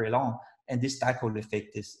stick very long, and this dipole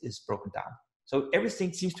effect is broken down. So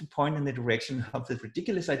everything seems to point in the direction of the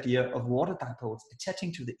ridiculous idea of water dipoles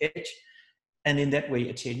attaching to the edge and in that way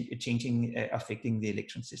affecting the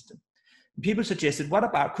electron system. People suggested, what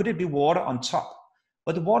about, could it be water on top?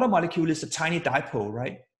 But the water molecule is a tiny dipole,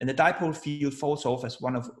 right? And the dipole field falls off as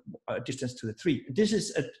one of distance to the 3. This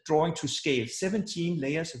is a drawing to scale, 17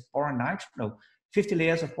 layers of boron nitride, no, 50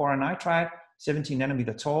 layers of boron nitride, 17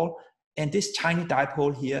 nanometer tall. And this tiny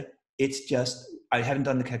dipole here, it's just, I haven't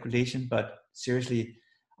done the calculation, but seriously,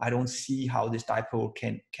 I don't see how this dipole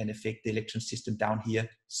can affect the electron system down here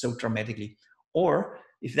so dramatically. Or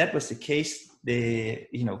if that was the case, the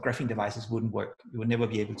graphene devices wouldn't work. You would never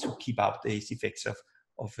be able to keep out these effects of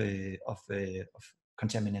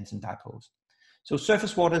contaminants and dipoles. So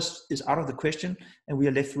surface water is out of the question, and we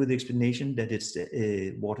are left with the explanation that it's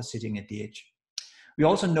water sitting at the edge. We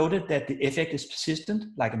also noted that the effect is persistent,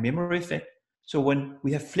 like a memory effect. So when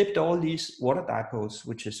we have flipped all these water dipoles,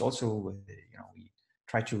 which is also, we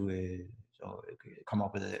try to come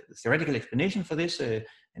up with a theoretical explanation for this,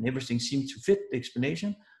 and everything seemed to fit the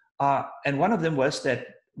explanation. And one of them was that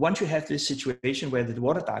once you have this situation where the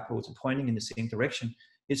water dipoles are pointing in the same direction,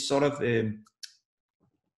 it's sort of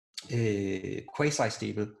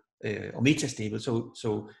quasi-stable or meta-stable.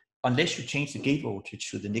 So unless you change the gate voltage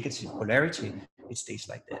to the negative polarity, it stays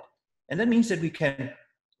like that. And that means that we can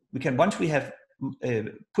once we have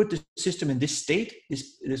put the system in this state,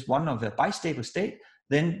 this one of a bistable state,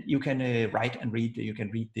 then you can write and read. You can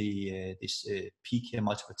read this peak here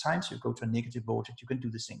multiple times. You go to a negative voltage. You can do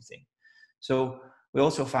the same thing. So we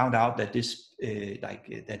also found out that the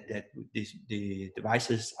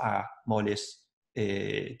devices are more or less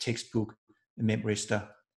textbook memristor,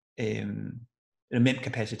 mem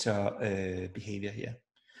capacitor behavior here.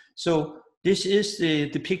 So this is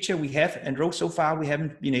the picture we have, and so far we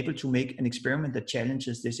haven't been able to make an experiment that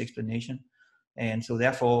challenges this explanation. And so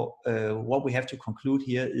therefore, what we have to conclude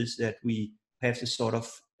here is that we have this sort of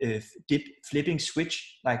flipping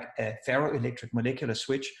switch, like a ferroelectric molecular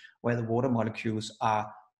switch, where the water molecules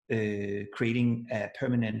are creating a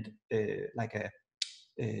permanent, like a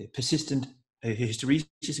persistent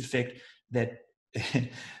hysteresis effect that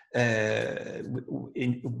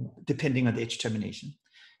depending on the edge termination.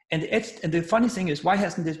 And the funny thing is, why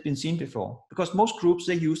hasn't this been seen before? Because most groups,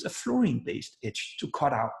 they use a fluorine-based edge to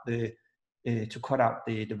cut out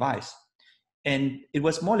the device. And it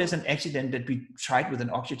was more or less an accident that we tried with an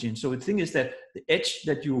oxygen. So the thing is that the edge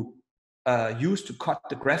that you use to cut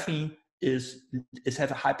the graphene has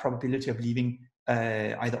a high probability of leaving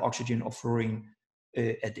either oxygen or fluorine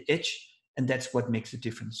at the edge, and that's what makes the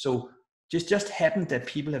difference. So just happened that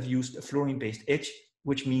people have used a fluorine-based edge,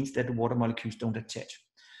 which means that the water molecules don't attach.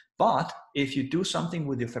 But if you do something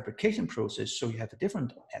with your fabrication process, so you have a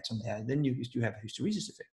different atom there, then you have a hysteresis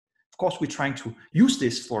effect. Of course, we're trying to use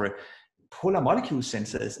this for polar molecule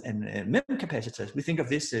sensors and mem capacitors. We think of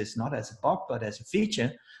this as not as a bug, but as a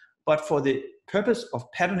feature. But for the purpose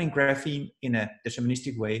of patterning graphene in a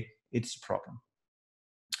deterministic way, it's a problem.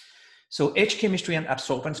 So edge chemistry and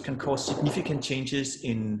absorbance can cause significant changes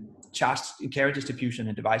in charge, in carrier distribution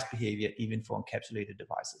and device behavior, even for encapsulated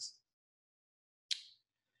devices.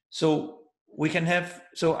 So we can have,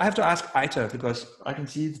 so I have to ask Aitor, because I can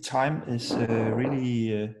see the time is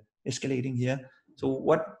really escalating here. So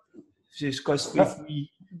what, because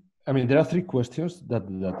I mean, there are 3 questions that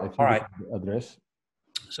I think we can address.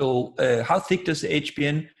 So how thick does the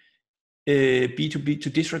HBN be to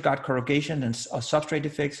disregard corrugation and substrate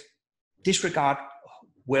effects? Disregard,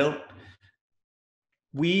 well,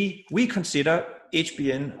 we consider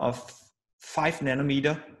HBN of 5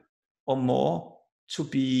 nanometer or more to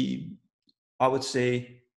be, I would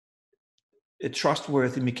say, a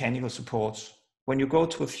trustworthy mechanical supports. When you go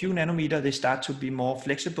to a few nanometer, they start to be more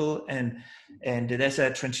flexible, and there's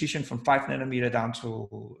a transition from 5 nanometer down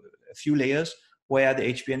to a few layers where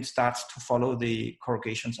the HBN starts to follow the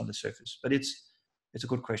corrugations on the surface. But it's a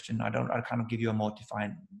good question. I can't give you a more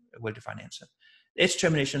well-defined answer. Edge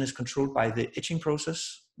termination is controlled by the etching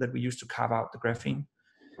process that we use to carve out the graphene.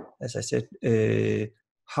 As I said,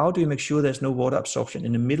 how do you make sure there's no water absorption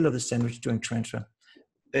in the middle of the sandwich during transfer?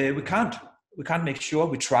 We can't make sure.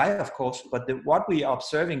 We try, of course, but what we are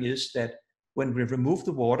observing is that when we remove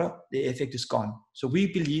the water, the effect is gone. So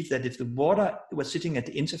we believe that if the water was sitting at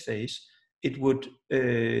the interface, it would,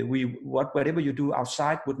 whatever you do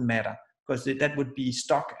outside wouldn't matter, because that would be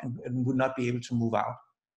stuck and would not be able to move out.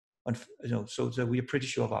 So we are pretty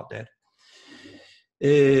sure about that.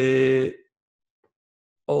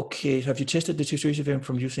 Okay, so have you tested the hysteresis effect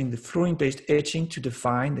from using the fluorine-based etching to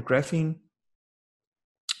define the graphene?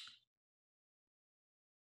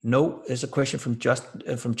 No, there's a question from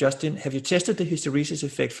Justin. Have you tested the hysteresis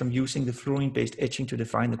effect from using the fluorine-based etching to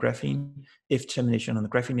define the graphene if termination on the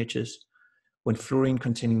graphene edges when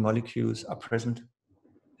fluorine-containing molecules are present.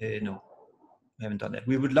 No, we haven't done that.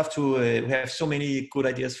 We would love to. We have so many good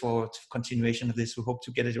ideas for continuation of this. We hope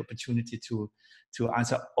to get an opportunity to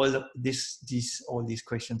answer all these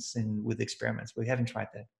questions with experiments. We haven't tried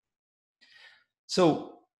that.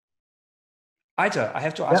 So, Aitor, I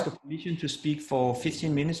have to ask a permission to speak for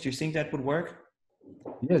 15 minutes. Do you think that would work?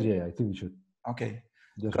 Yes, yeah, I think we should. Okay,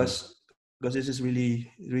 because this is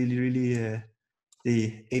really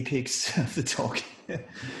the apex of the talk.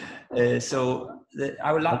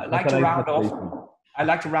 I would like to round off. I'd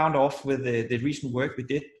like to round off with the recent work we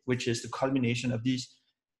did, which is the culmination of these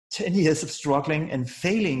 10 years of struggling and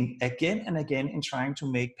failing again and again in trying to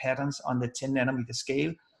make patterns on the 10 nanometer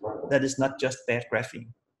scale that is not just bad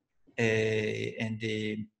graphene.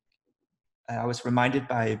 I was reminded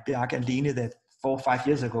by Bøggild and Line that 4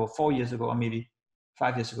 years ago, or maybe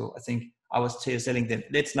 5 years ago, I think I was telling them,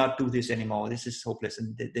 let's not do this anymore. This is hopeless.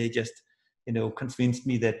 And they just, convinced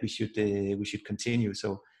me that we should continue.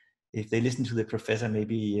 So if they listened to the professor,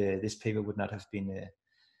 maybe this paper would not have been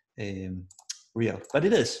real, but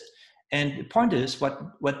it is. And the point is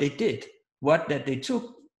what they did, that they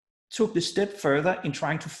took the step further in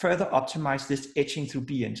trying to further optimize this etching through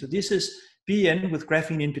BN. So this is BN with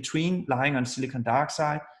graphene in between lying on silicon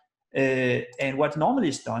dioxide. And what normally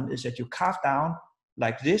is done is that you carve down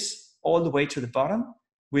like this all the way to the bottom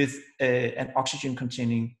with an oxygen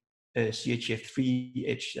containing CHF3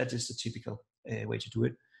 etch. That is the typical way to do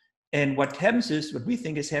it. And what happens is, what we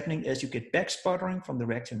think is happening is you get back sputtering from the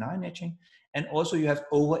reactive 9 etching, and also you have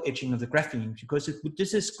over etching of the graphene, because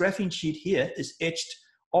this graphene sheet here is etched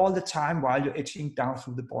all the time while you're etching down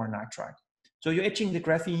through the boron nitride. So you're etching the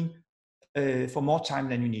graphene for more time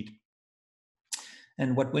than you need.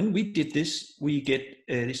 And when we did this, we get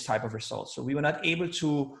this type of results. So we were not able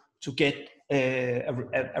to get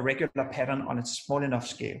a regular pattern on a small enough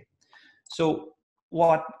scale. So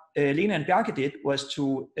what Lena and Bøggild did was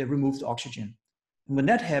to remove the oxygen. And when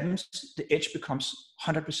that happens, the etch becomes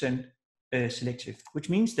 100% selective, which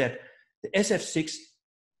means that the SF6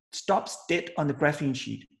 stops dead on the graphene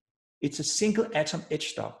sheet. It's a single atom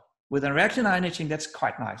etch stop. With a reactive 9 etching, that's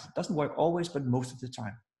quite nice. It doesn't work always, but most of the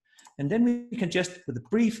time. And then we can just, with a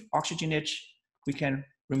brief oxygen etch, we can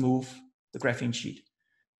remove the graphene sheet.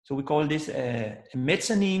 So we call this a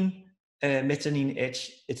mezzanine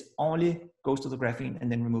etch. It only goes to the graphene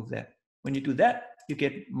and then remove that. When you do that, you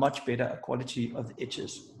get much better quality of the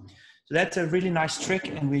etches. So that's a really nice trick,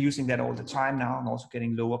 and we're using that all the time now. I'm also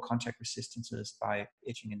getting lower contact resistances by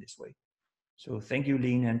etching in this way. So thank you,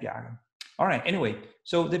 Line and Bøggild. All right, anyway,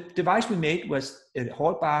 so the device we made was a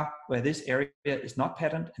hall bar where this area is not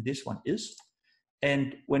patterned and this one is.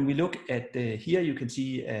 And when we look at here, you can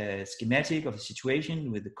see a schematic of the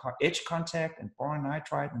situation with the edge contact and boron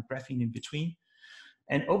nitride and graphene in between.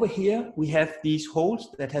 And over here, we have these holes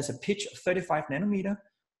that has a pitch of 35 nanometer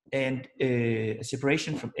and a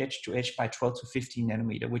separation from edge to edge by 12 to 15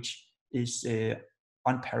 nanometer, which is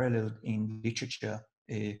unparalleled in literature,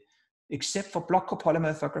 except for block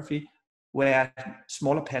copolymer lithography, where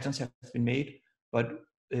smaller patterns have been made. But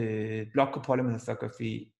block copolymer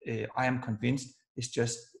lithography, I am convinced, is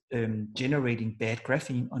just generating bad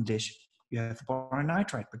graphene unless you have boron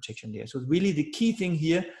nitride protection there. So really the key thing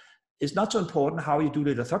here is not so important how you do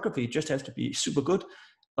the lithography, it just has to be super good,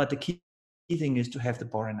 but the key thing is to have the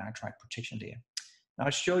boron nitride protection there. Now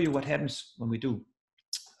I'll show you what happens when we do.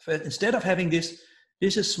 First, instead of having this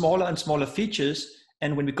is smaller and smaller features,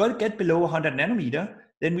 and when we get below 100 nanometer,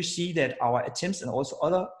 then we see that our attempts and also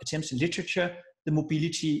other attempts in literature, the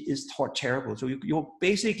mobility is terrible. So you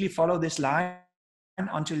basically follow this line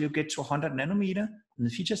until you get to 100 nanometer in the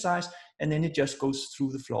feature size, and then it just goes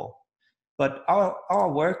through the floor. But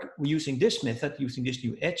our work using this method, using this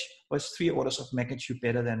new etch, was 3 orders of magnitude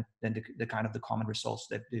better than the kind of the common results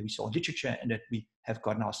that we saw in literature and that we have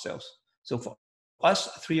gotten ourselves. So for us,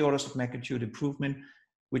 3 orders of magnitude improvement,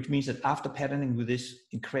 which means that after patterning with this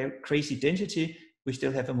crazy density, we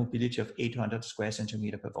still have a mobility of 800 square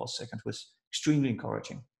centimeter per volt second, which was extremely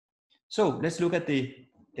encouraging. So let's look at the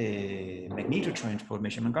magnetotransport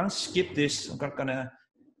measurement. I'm going to skip this.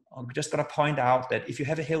 I'm just going to point out that if you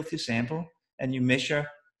have a healthy sample and you measure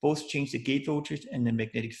both change the gate voltage and the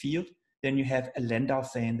magnetic field, then you have a Landau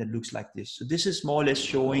fan that looks like this. So this is more or less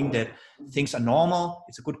showing that things are normal.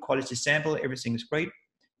 It's a good quality sample. Everything is great.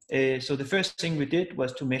 So the first thing we did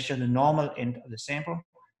was to measure the normal end of the sample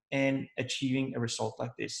and achieving a result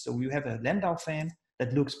like this. So you have a Landau fan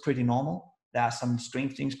that looks pretty normal. There are some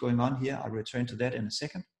strange things going on here. I'll return to that in a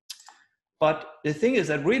second. But the thing is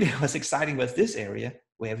that really was exciting was this area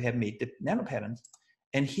where we have made the nano patterns.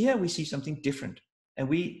 And here we see something different. And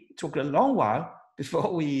we took a long while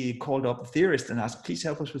before we called up the theorist and asked, please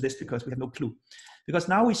help us with this because we have no clue. Because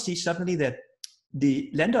now we see suddenly that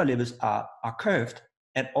the Landau levels are curved,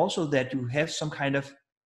 and also that you have some kind of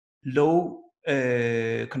low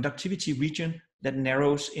conductivity region that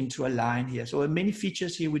narrows into a line here. So many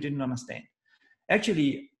features here we didn't understand.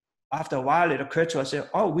 Actually, after a while, it occurred to us,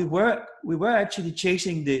 oh, we were actually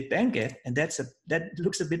chasing the bandgap, and that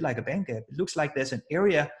looks a bit like a bandgap. It looks like there's an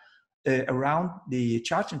area around the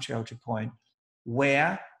charge neutrality point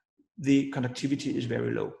where the conductivity is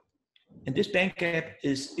very low. And this bandgap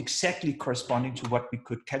is exactly corresponding to what we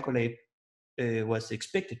could calculate was the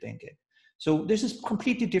expected bandgap. So this is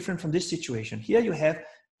completely different from this situation. Here you have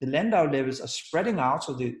the Landau levels are spreading out,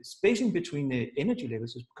 so the spacing between the energy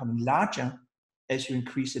levels is becoming larger as you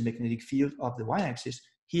increase the magnetic field of the y-axis.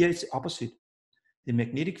 Here it's the opposite. The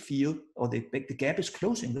magnetic field, or the gap is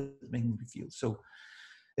closing the magnetic field. So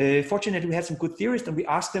fortunately, we had some good theorists, and we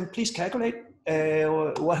asked them, please calculate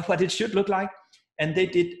what it should look like. And they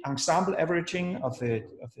did ensemble averaging of a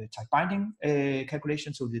tight binding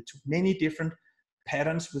calculation. So they took many different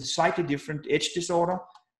patterns with slightly different edge disorder.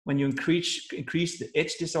 When you increase the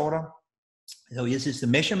edge disorder, so this is the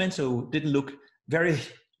measurement, so it didn't look very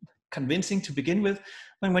convincing to begin with.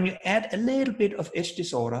 And when you add a little bit of edge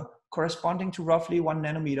disorder corresponding to roughly 1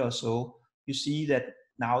 nanometer or so, you see that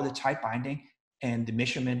now the tight binding and the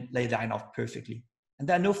measurement line up perfectly. And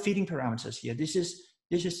there are no fitting parameters here. This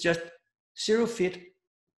is just zero fit,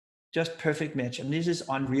 just perfect match. And this is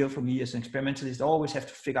unreal for me as an experimentalist. I always have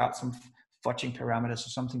to figure out some fudging parameters or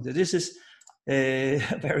something. So this is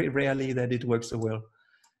very rarely that it works so well.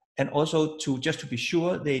 And also, just to be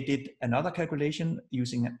sure, they did another calculation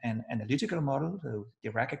using an analytical model, the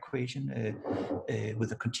Dirac equation,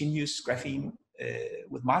 with a continuous graphene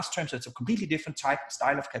with mass terms. So it's a completely different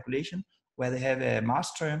style of calculation, where they have a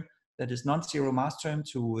mass term that is non-zero mass term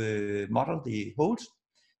to model the holes.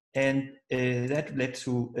 And that led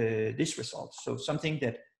to this result. So something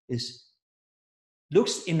that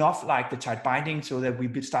looks enough like the tight binding, so that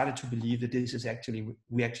we started to believe that this is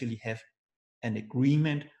we actually have an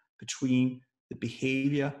agreement between the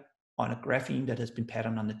behavior on a graphene that has been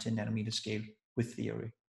patterned on the 10 nanometer scale with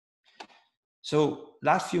theory. So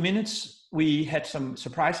last few minutes, we had some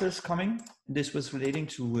surprises coming. This was relating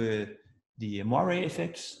to the moire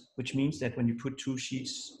effects, which means that when you put two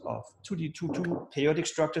sheets of two periodic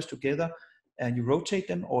structures together and you rotate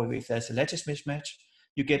them, or if there's a lattice mismatch,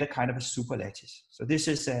 you get a kind of a super lattice. So this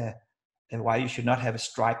is why you should not have a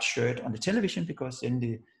striped shirt on the television, because then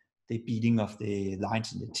the beating of the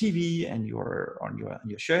lines in the TV and on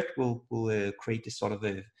your shirt will create this sort of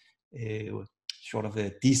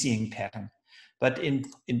a dizzying pattern. But in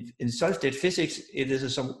solid state physics, it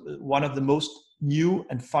is one of the most new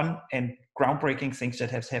and fun and groundbreaking things that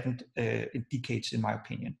has happened in decades, in my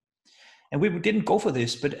opinion. And we didn't go for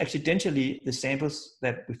this, but accidentally the samples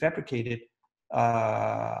that we fabricated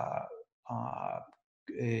had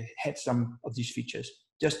some of these features.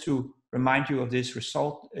 Just to remind you of this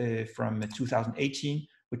result from 2018,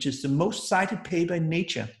 which is the most cited paper in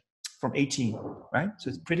Nature from 18, right? So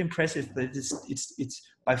it's pretty impressive, but it's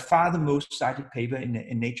by far the most cited paper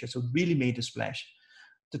in Nature. So it really made a splash.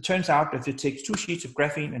 It turns out that if you take two sheets of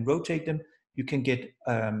graphene and rotate them, you can get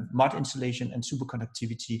mud insulation and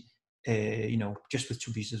superconductivity, just with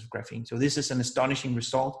two pieces of graphene. So this is an astonishing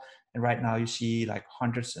result. And right now you see like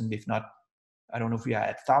hundreds, and if not, I don't know if we are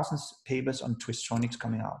at thousands papers on twistronics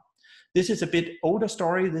coming out. This is a bit older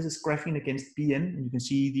story. This is graphene against BN. And you can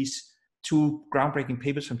see these two groundbreaking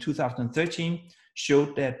papers from 2013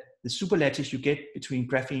 showed that the super lattice you get between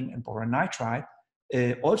graphene and boron nitride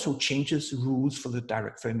also changes rules for the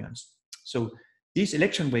direct fermions. So these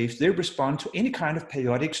electron waves, they respond to any kind of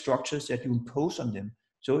periodic structures that you impose on them.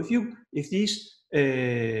 So if these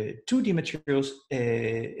 2D materials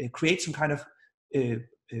create some kind of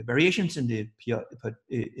variations in the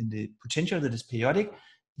potential that is periodic,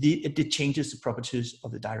 it changes the properties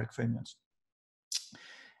of the direct fermions.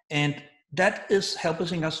 And that is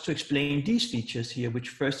helping us to explain these features here, which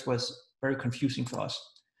first was very confusing for us.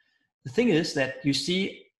 The thing is that you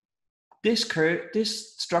see this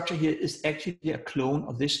structure here is actually a clone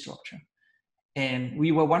of this structure. And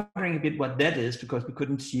we were wondering a bit what that is, because we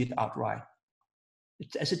couldn't see it outright.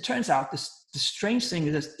 As it turns out, the strange thing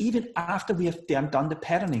is that even after we have done the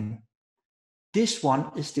patterning, this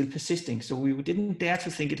one is still persisting. So we didn't dare to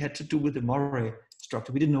think it had to do with the moire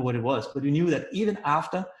structure. We didn't know what it was, but we knew that even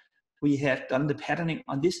after we had done the patterning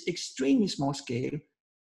on this extremely small scale,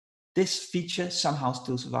 this feature somehow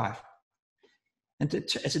still survived. And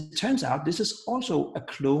as it turns out, this is also a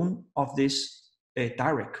clone of this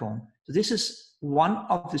direct cone. So this is one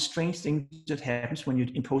of the strange things that happens when you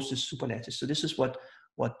impose this superlattice. So this is what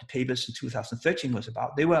the papers in 2013 was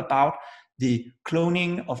about. They were about the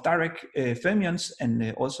cloning of direct fermions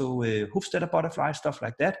and also Hofstadter butterflies, stuff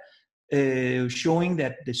like that, showing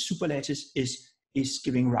that the superlattice is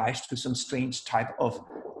giving rise to some strange type of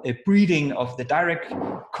breeding of the direct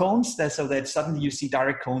cones, so that suddenly you see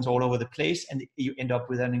direct cones all over the place, and you end up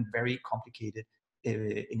with a very complicated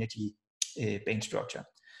energy band structure.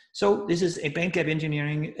 So this is a bandgap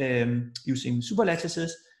engineering using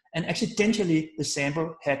superlattices, and accidentally the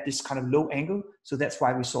sample had this kind of low angle, so that's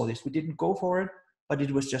why we saw this. We didn't go for it, but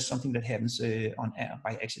it was just something that happens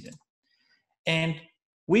by accident. And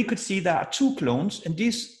we could see there are two clones, and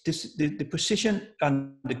the position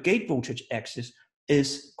on the gate voltage axis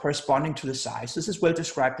is corresponding to the size. This is well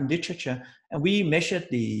described in literature, and we measured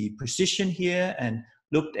the precision here and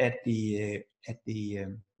looked at the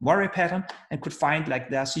Moiré pattern and could find like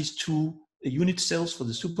there's these two unit cells for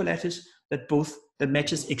the superlattice that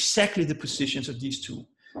matches exactly the positions of these two.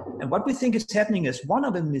 And what we think is happening is one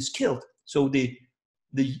of them is killed. So the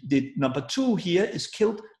number 2 here is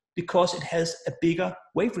killed because it has a bigger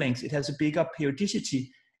wavelength, it has a bigger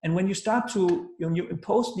periodicity. And when you start to, when you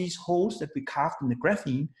impose these holes that we carved in the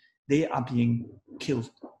graphene, they are being killed,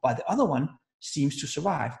 while the other one seems to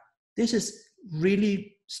survive. This is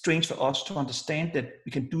really strange for us to understand that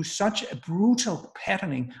we can do such a brutal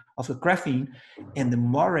patterning of the graphene, and the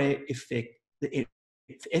Moiré effect, the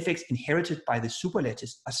effects inherited by the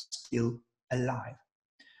superlattice are still alive.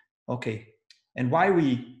 Okay, and why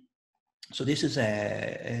we, so this is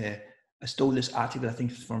I stole this article, I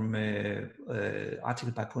think from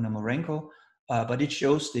article by Ponomarenko, but it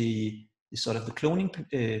shows the sort of the cloning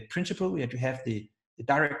principle. You have the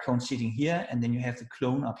direct clone sitting here, and then you have the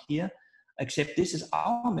clone up here, except this is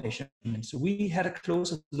our measurement. So we had a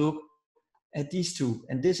closer look at these two,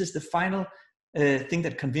 and this is the final thing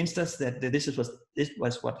that convinced us that this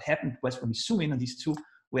was what happened. Was when we zoom in on these two,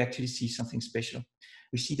 we actually see something special.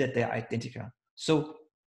 We see that they're identical. So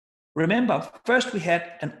remember, first we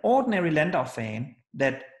had an ordinary Landau fan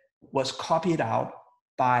that was copied out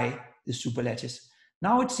by the superlattice.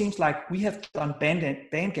 Now it seems like we have done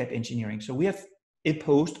bandgap engineering. So we have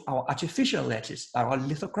imposed our artificial lattice, our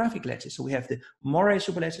lithographic lattice. So we have the Moiré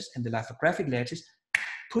superlattice and the lithographic lattice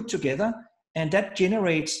put together, and that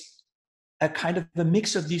generates a kind of a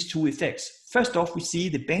mix of these two effects. First off, we see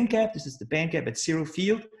the bandgap. This is the bandgap at 0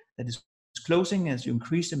 field that is closing as you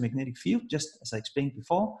increase the magnetic field, just as I explained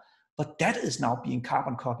before. But that is now being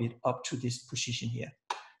carbon copied up to this position here.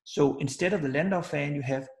 So instead of the Landau fan, you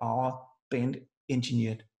have our band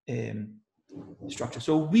engineered structure.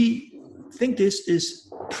 So we think this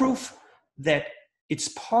is proof that it's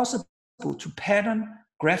possible to pattern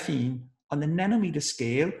graphene on the nanometer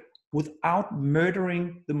scale without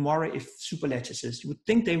murdering the Moiré superlattices. You would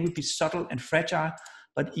think they would be subtle and fragile,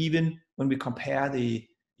 but even when we compare the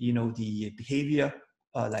behavior,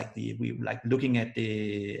 like looking at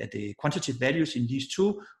the quantitative values in these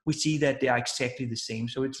two, we see that they are exactly the same.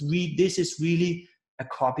 So this is really a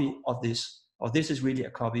copy of this, or this is really a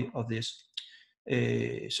copy of this.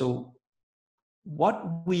 So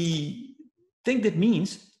what we think that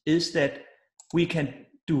means is that we can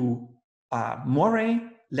do Moiré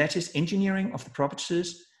lattice engineering of the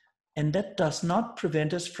properties, and that does not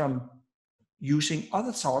prevent us from using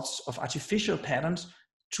other sorts of artificial patterns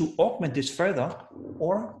to augment this further,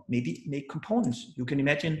 or maybe make components. You can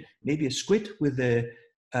imagine maybe a squid with a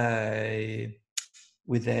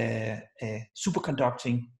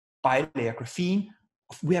superconducting bilayer graphene.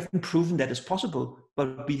 We haven't proven that is possible,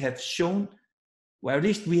 but we have shown, well, at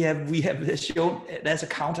least we have shown there's a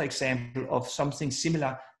counterexample of something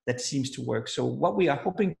similar that seems to work. So what we are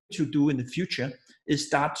hoping to do in the future is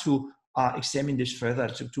start to examine this further,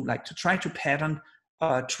 to try to pattern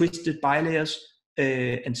twisted bilayers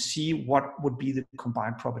and see what would be the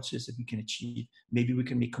combined properties that we can achieve. Maybe we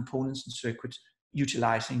can make components and circuits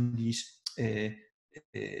utilizing these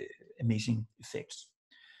amazing effects.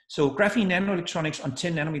 So graphene nanoelectronics on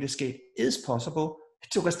 10 nanometer scale is possible. It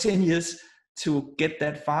took us 10 years to get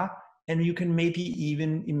that far, and you can maybe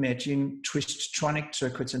even imagine twist-tronic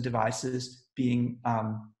circuits and devices being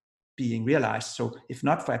realized. So if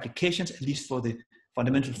not for applications, at least for the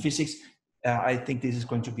fundamental physics, I think this is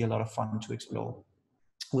going to be a lot of fun to explore.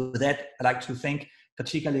 With that, I'd like to thank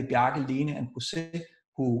particularly Bøggild, Lene, and Jose,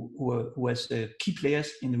 who was key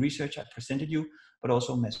players in the research I presented you, but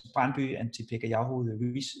also Mads Brandby and T.P. Yahoo,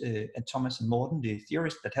 and Thomas and Morten, the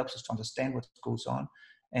theorists that helps us to understand what goes on,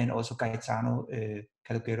 and also Gaetano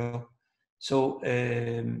Calogero. So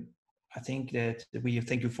I think that we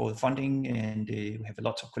thank you for the funding, and we have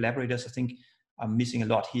lots of collaborators. I think I'm missing a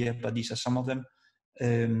lot here, but these are some of them.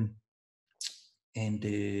 And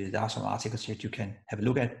there are some articles that you can have a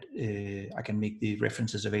look at. I can make the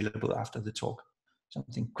references available after the talk.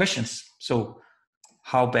 Something questions. So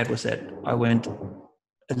how bad was that? I went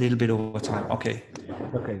a little bit over time. Okay.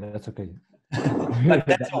 Okay, that's okay. But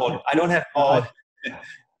that's all. I don't have more.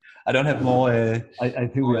 I don't have more. I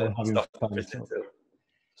think we are having fun.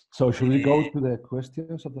 So should we go to the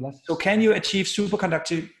questions of the last? So can you achieve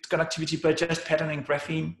superconductivity by just patterning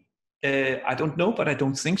graphene? I don't know, but I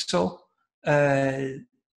don't think so. I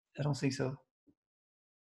don't think so.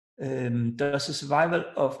 Does the survival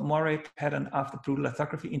of moire pattern after brutal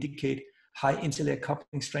lithography indicate high interlayer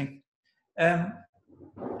coupling strength?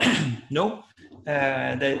 No,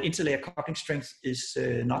 the interlayer coupling strength is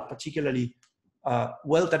not particularly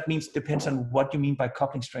well. That means depends on what you mean by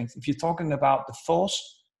coupling strength. If you're talking about the force,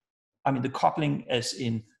 I mean the coupling as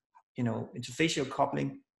in, you know, interfacial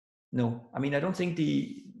coupling. No, I mean I don't think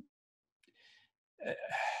the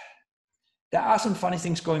there are some funny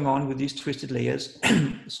things going on with these twisted layers.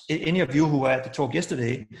 Any of you who were at the talk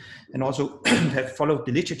yesterday and also have followed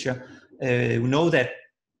the literature know that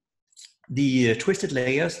the twisted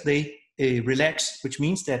layers, they relax, which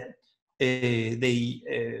means that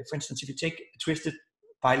for instance, if you take twisted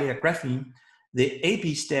bilayer graphene, the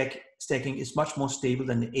AB stacking is much more stable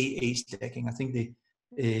than the AA stacking. I think the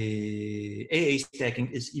AA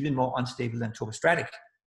stacking is even more unstable than turbostratic.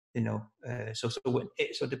 You know, so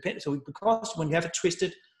because when you have a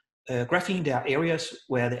twisted graphene, there are areas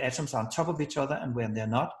where the atoms are on top of each other and where they're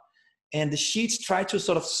not, and the sheets try to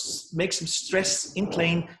sort of make some stress in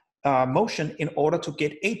plane motion in order to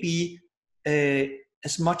get AB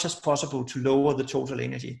as much as possible to lower the total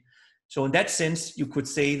energy. So in that sense, you could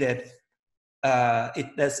say that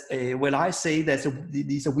I say that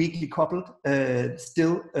these are weakly coupled.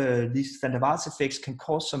 Still, these van der Waals effects can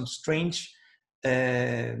cause some strange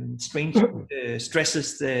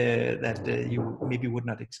stresses that you maybe would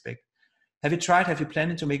not expect. Have you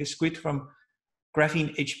planned to make a squid from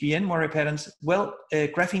graphene HBN moire patterns? Well,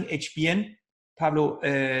 graphene HBN, Pablo,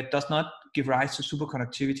 does not give rise to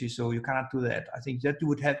superconductivity, so you cannot do that. I think that you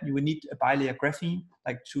would need a bilayer graphene,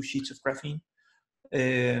 like 2 sheets of graphene,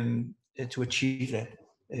 to achieve that.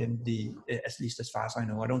 At least as far as I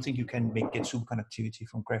know, I don't think you can get superconductivity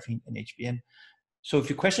from graphene and HBN. So if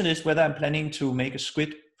your question is whether I'm planning to make a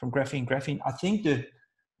squid from graphene, I think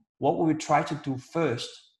what we would try to do first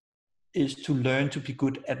is to learn to be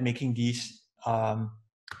good at making these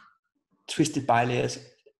twisted bilayers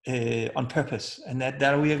on purpose, and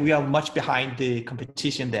that we are much behind the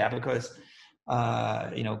competition there, because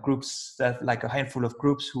you know, groups that like a handful of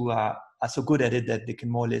groups who are so good at it that they can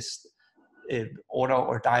more or less order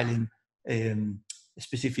or dial in a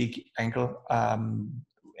specific angle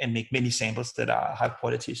and make many samples that are high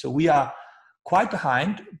quality. So we are quite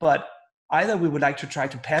behind, but either we would like to try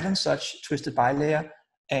to pattern such twisted bilayer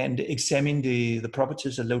and examine the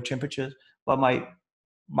properties at low temperatures. But my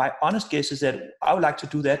honest guess is that I would like to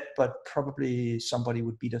do that, but probably somebody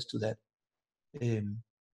would beat us to that.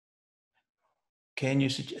 Can you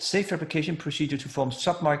suggest safe fabrication procedure to form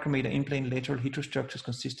sub-micrometer in-plane lateral heterostructures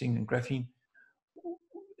consisting in graphene?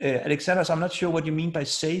 Alexander, I'm not sure what you mean by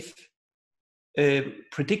safe.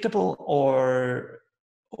 Predictable or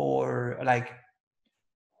like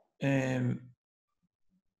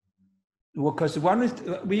because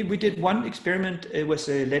we did one experiment. It was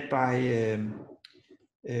led by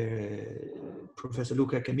Professor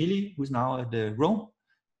Luca Camilli, who's now at Rome.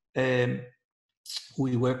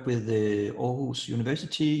 We worked with Aarhus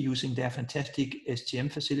University using their fantastic STM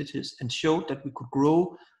facilities and showed that we could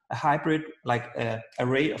grow a hybrid, like an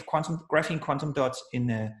array of graphene quantum dots in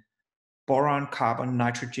a boron carbon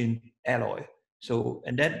nitrogen alloy. So,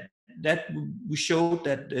 and that we showed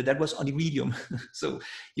that was on iridium. So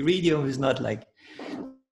iridium is not like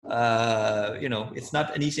you know, it's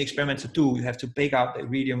not an easy experiment to do. You have to bake out the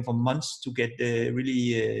iridium for months to get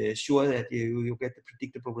really sure that you get the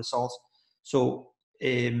predictable results. So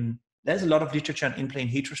there's a lot of literature on in-plane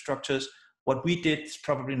heterostructures. What we did is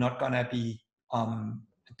probably not gonna be a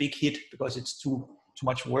big hit because it's too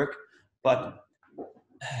much work. But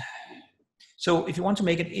so if you want to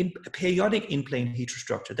make a periodic in-plane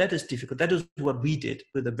heterostructure, that is difficult. That is what we did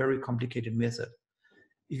with a very complicated method.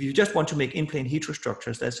 If you just want to make in-plane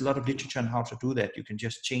heterostructures, there's a lot of literature on how to do that. You can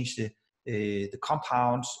just change the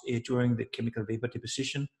compounds during the chemical vapor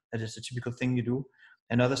deposition. That is a typical thing you do.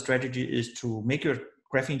 Another strategy is to make your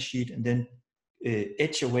graphene sheet and then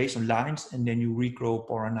etch away some lines, and then you regrow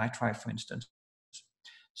boron nitride, for instance.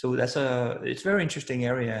 So it's a very interesting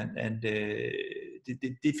area, and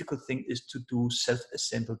the difficult thing is to do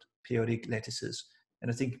self-assembled periodic lattices.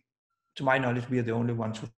 And I think to my knowledge, we are the only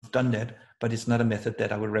ones who've done that, but it's not a method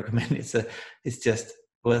that I would recommend. It's just,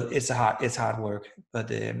 well, it's hard work,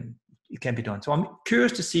 but it can be done. So I'm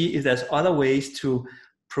curious to see if there's other ways to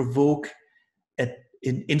provoke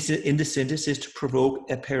in the synthesis to provoke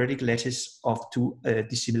a periodic lattice of two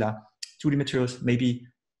dissimilar 2D materials. Maybe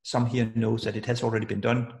some here knows that it has already been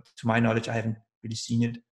done. To my knowledge, I haven't really seen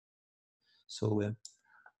it. So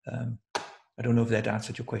I don't know if that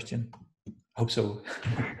answered your question. I hope so.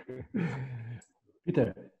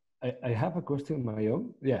 Peter, I have a question of my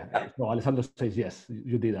own. Yeah, no, Alessandro says yes,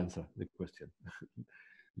 you did answer the question.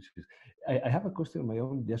 I have a question of my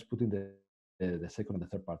own, just putting the second and the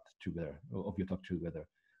third part together, of your talk together.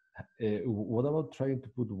 What about trying to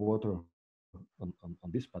put water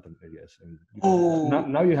on these pattern areas? And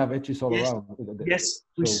now you have edges all around. Yes,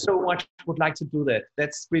 we so much would like to do that.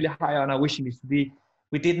 That's really high on our wishing list.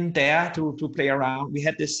 We didn't dare to play around. We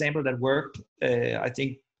had this sample that worked. I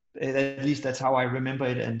think at least that's how I remember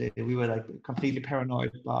it, and we were like completely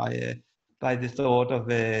paranoid by the thought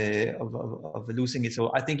of losing it.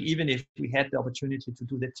 So I think even if we had the opportunity to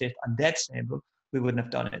do the test on that sample, we wouldn't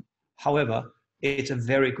have done it. However, it's a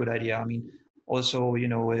very good idea. I mean, also, you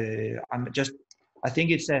know, I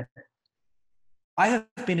think I have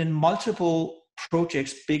been in multiple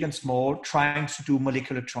projects, big and small, trying to do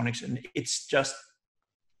molecular electronics, and it's just,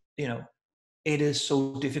 you know, it is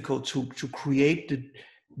so difficult to create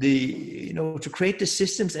to create the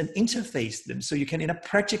systems and interface them. So you can, in a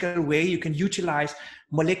practical way, you can utilize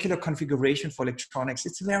molecular configuration for electronics.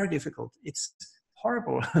 It's very difficult. It's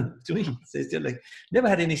horrible to me. So still, like, never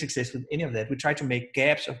had any success with any of that. We try to make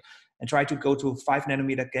gaps and try to go to 5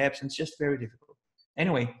 nanometer gaps, and it's just very difficult.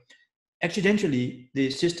 Anyway, accidentally, the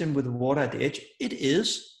system with the water at the edge, it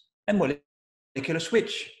is a molecular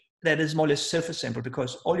switch that is more or less self-assembled,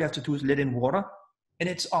 because all you have to do is let in water and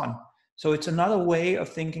it's on. So it's another way of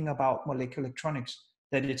thinking about molecular electronics,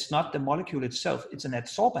 that it's not the molecule itself, it's an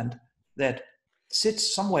adsorbent that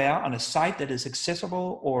sits somewhere on a site that is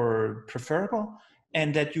accessible or preferable,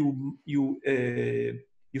 and that you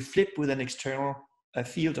flip with an external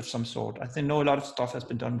field of some sort. I know a lot of stuff has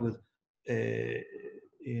been done with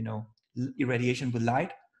irradiation with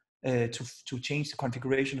light to change the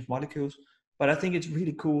configuration of molecules. But I think it's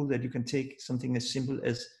really cool that you can take something as simple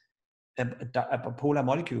as a polar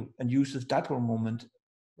molecule and use this dipole moment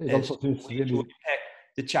to impact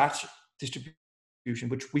the charge distribution.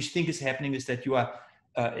 Which we think is happening is that you are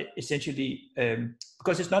essentially,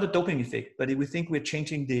 because it's not a doping effect, but we think we're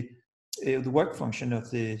changing the work function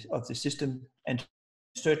of the system, and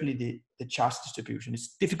certainly the charge distribution.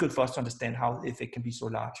 It's difficult for us to understand how the effect can be so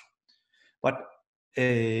large. But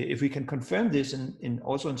if we can confirm this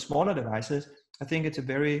also in smaller devices, I think it's a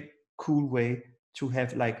very cool way to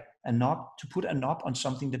have like a knob, to put a knob on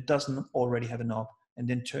something that doesn't already have a knob, and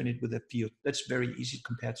then turn it with a field. That's very easy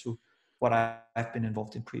compared to what I've been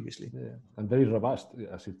involved in previously. Yeah, and very robust,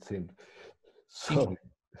 as it seemed.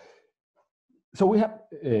 So we have,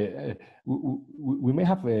 we may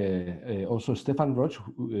have also Stefan Roche,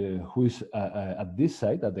 who is at this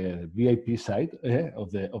side, at the VIP side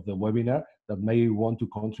of the webinar, that may want to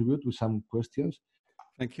contribute with some questions.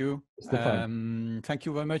 Thank you. Stefan. Thank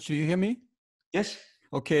you very much. Do you hear me? Yes.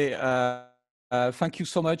 Okay. Thank you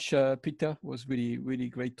so much, Peter. It was really, really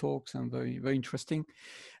great talks and very, very interesting.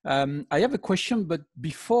 I have a question, but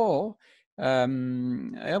before, I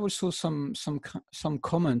have also some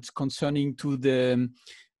comments concerning to the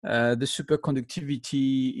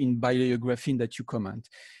superconductivity in bilayer graphene that you comment.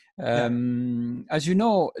 As you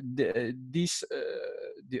know,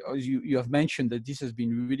 you have mentioned that this has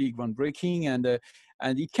been really groundbreaking, and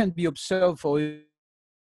it can be observed for a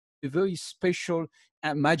very special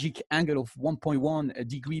magic angle of 1.1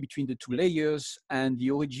 degree between the two layers, and the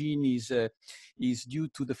origin is due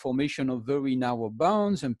to the formation of very narrow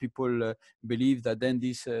bounds, and people believe that then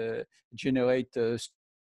this generate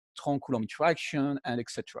strong Coulomb interaction and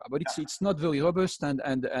etc. But it's not very robust, and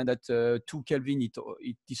at 2 Kelvin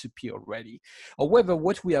it disappears already. However,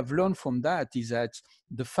 what we have learned from that is that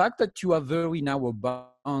the fact that you have very narrow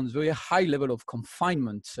bounds, very high level of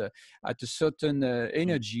confinement at a certain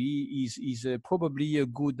energy is probably a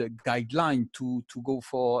good guideline to go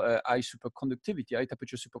for high superconductivity, high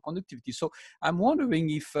temperature superconductivity. So I'm wondering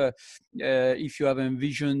if you have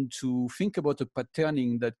envisioned to think about a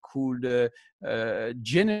patterning that could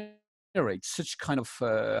generate such kind of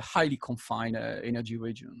highly confined energy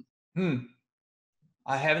region.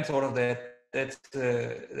 I haven't thought of that.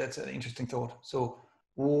 That's an interesting thought. So,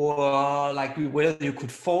 whether you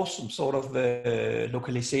could force some sort of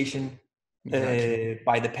localization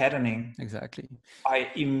by the patterning. Exactly.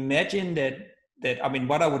 I imagine that I mean,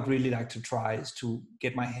 what I would really like to try is to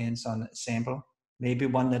get my hands on a sample, maybe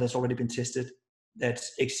one that has already been tested, that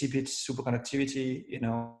exhibits superconductivity, you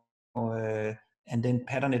know, and then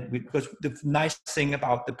pattern it with, because the nice thing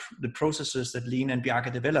about the processes that Lean and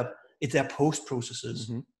Bjarke develop is their post processes.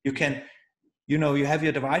 Mm-hmm. You can, you know, you have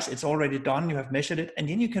your device, it's already done, you have measured it, and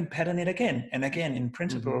then you can pattern it again and again. In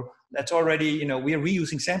principle, Mm-hmm. that's already, you know, we are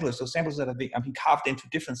reusing samples, so samples that have been carved into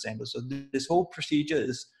different samples. So this whole procedure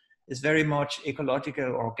is very much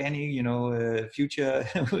ecological, organic, you know, future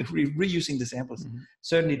reusing the samples. Mm-hmm.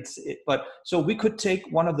 Certainly, but so we could take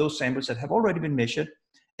one of those samples that have already been measured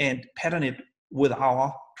and pattern it with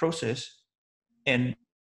our process, and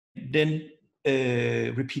then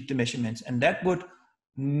repeat the measurements, and that would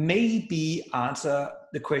maybe answer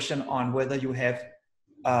the question on whether you have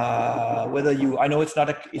I know it's not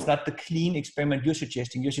the clean experiment you're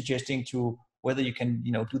suggesting to whether you can,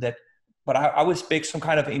 you know, do that, but I would expect some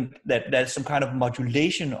kind of there's some kind of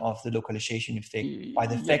modulation of the localization effect by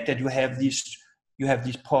the fact that you have these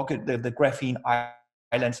pocket, the graphene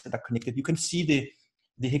islands that are connected. You can see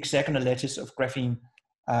the hexagonal lattice of graphene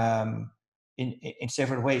in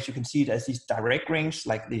several ways. You can see it as these direct rings,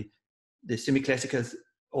 like the semi-classical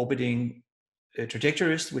orbiting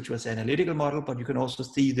trajectories, which was an analytical model, but you can also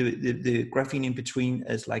see the graphene in between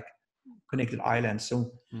as like connected islands.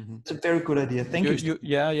 So it's a very good idea. Thank you.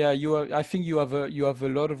 I think you have a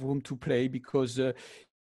lot of room to play, because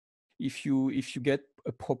if you get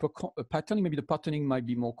a proper patterning, maybe the patterning might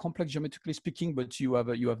be more complex geometrically speaking, but you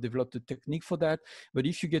have developed a technique for that. But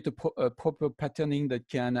if you get a proper patterning that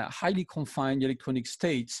can highly confine the electronic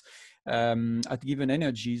states at given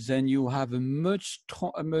energies, then you have a much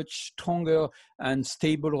stronger and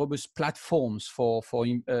stable, robust platforms for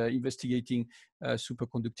investigating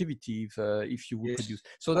superconductivity if you would produce.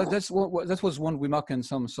 So that was one remark and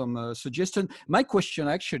some suggestion. My question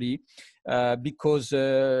actually, because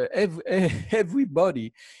everybody,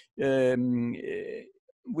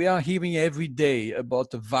 we are hearing every day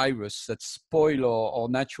about a virus that spoil our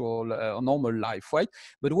natural or normal life, right?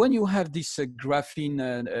 But when you have this graphene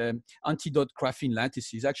antidote graphene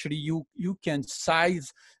lattices, actually you can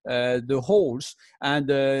size the holes, and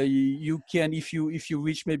you can, if you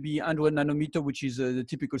reach maybe 100 nanometer, which is the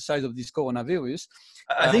typical size of this coronavirus.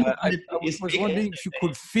 I think I was wondering if you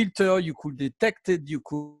could filter, you could detect it, you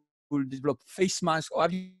could develop face masks, or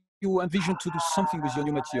have you envisioned to do something with your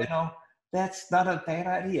new material? You know, that's not a bad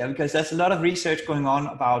idea, because there's a lot of research going on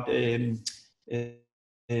about DNA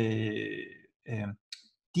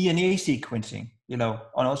sequencing, you know,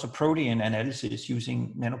 and also protein analysis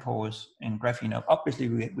using nanopores and graphene. Obviously,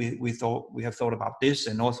 we have thought about this,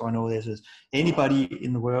 and also I know there's anybody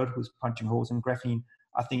in the world who's punching holes in graphene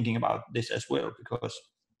are thinking about this as well, because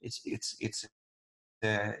it's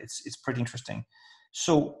pretty interesting.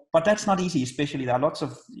 So, but that's not easy. Especially there are lots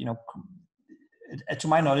of, you know, to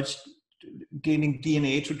my knowledge, gaining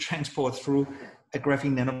DNA to transport through a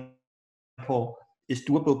graphene nanopore is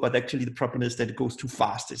doable, but actually the problem is that it goes too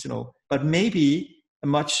fast, you know. But maybe a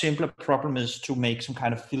much simpler problem is to make some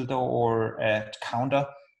kind of filter or a counter.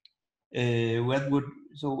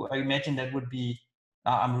 So I imagine that would be,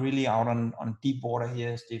 I'm really out on deep water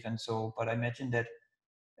here, Stefan. So, but I imagine that,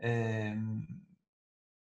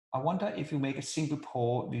 I wonder if you make a single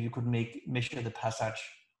pore, you could measure the passage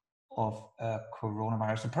of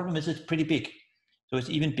coronavirus. The problem is it's pretty big. So it's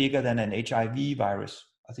even bigger than an HIV virus.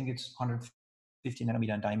 I think it's 150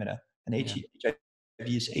 nanometer in diameter, and HIV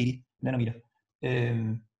is 80 nanometer.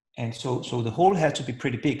 And so the hole has to be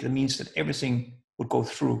pretty big. That means that everything would go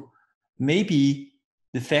through. Maybe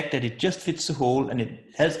the fact that it just fits the hole and it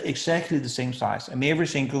has exactly the same size. I mean, every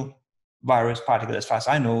single virus particle, as far as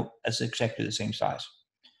I know, is exactly the same size.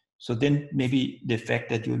 So then maybe the fact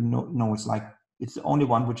that you know it's the only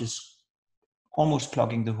one which is almost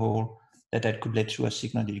plugging the hole, that could lead to a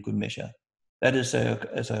signal that you could measure. That is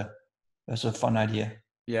a fun idea.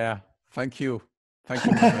 Yeah, thank you. Thank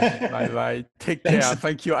you very much. Bye. Take care.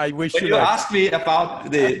 Thank you. I wish when you asked me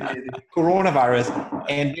about the coronavirus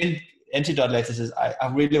and then antidote lattices, I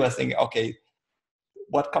really was thinking, okay,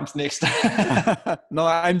 what comes next? No,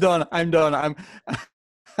 I'm done.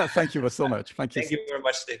 Thank you so much. Thank you. Thank you very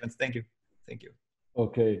much, Stefan. Thank you.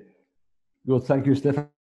 Okay, good. Thank you, Stefan.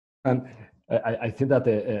 And I think that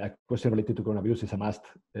a question related to coronavirus is a must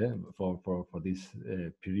for this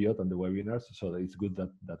period on the webinars. So it's good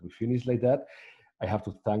that we finish like that. I have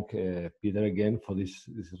to thank Peter again for this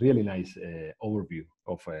really nice overview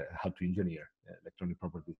of how to engineer electronic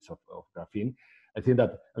properties of graphene. I think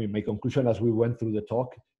that, my conclusion as we went through the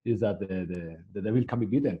talk is that the devil can be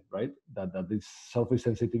beaten, right? That this surface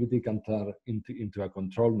sensitivity can turn into a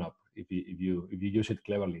control knob if you use it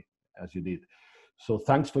cleverly, as you did. So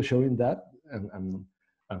thanks for showing that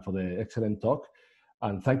and for the excellent talk.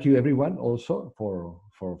 And thank you everyone also for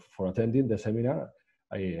attending the seminar.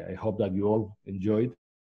 I hope that you all enjoyed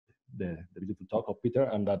the beautiful talk of Peter,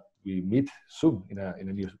 and that we meet soon in a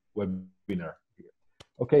new webinar.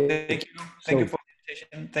 Okay. Thank you. Thank you for the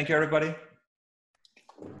invitation. Thank you, everybody.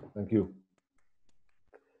 Thank you.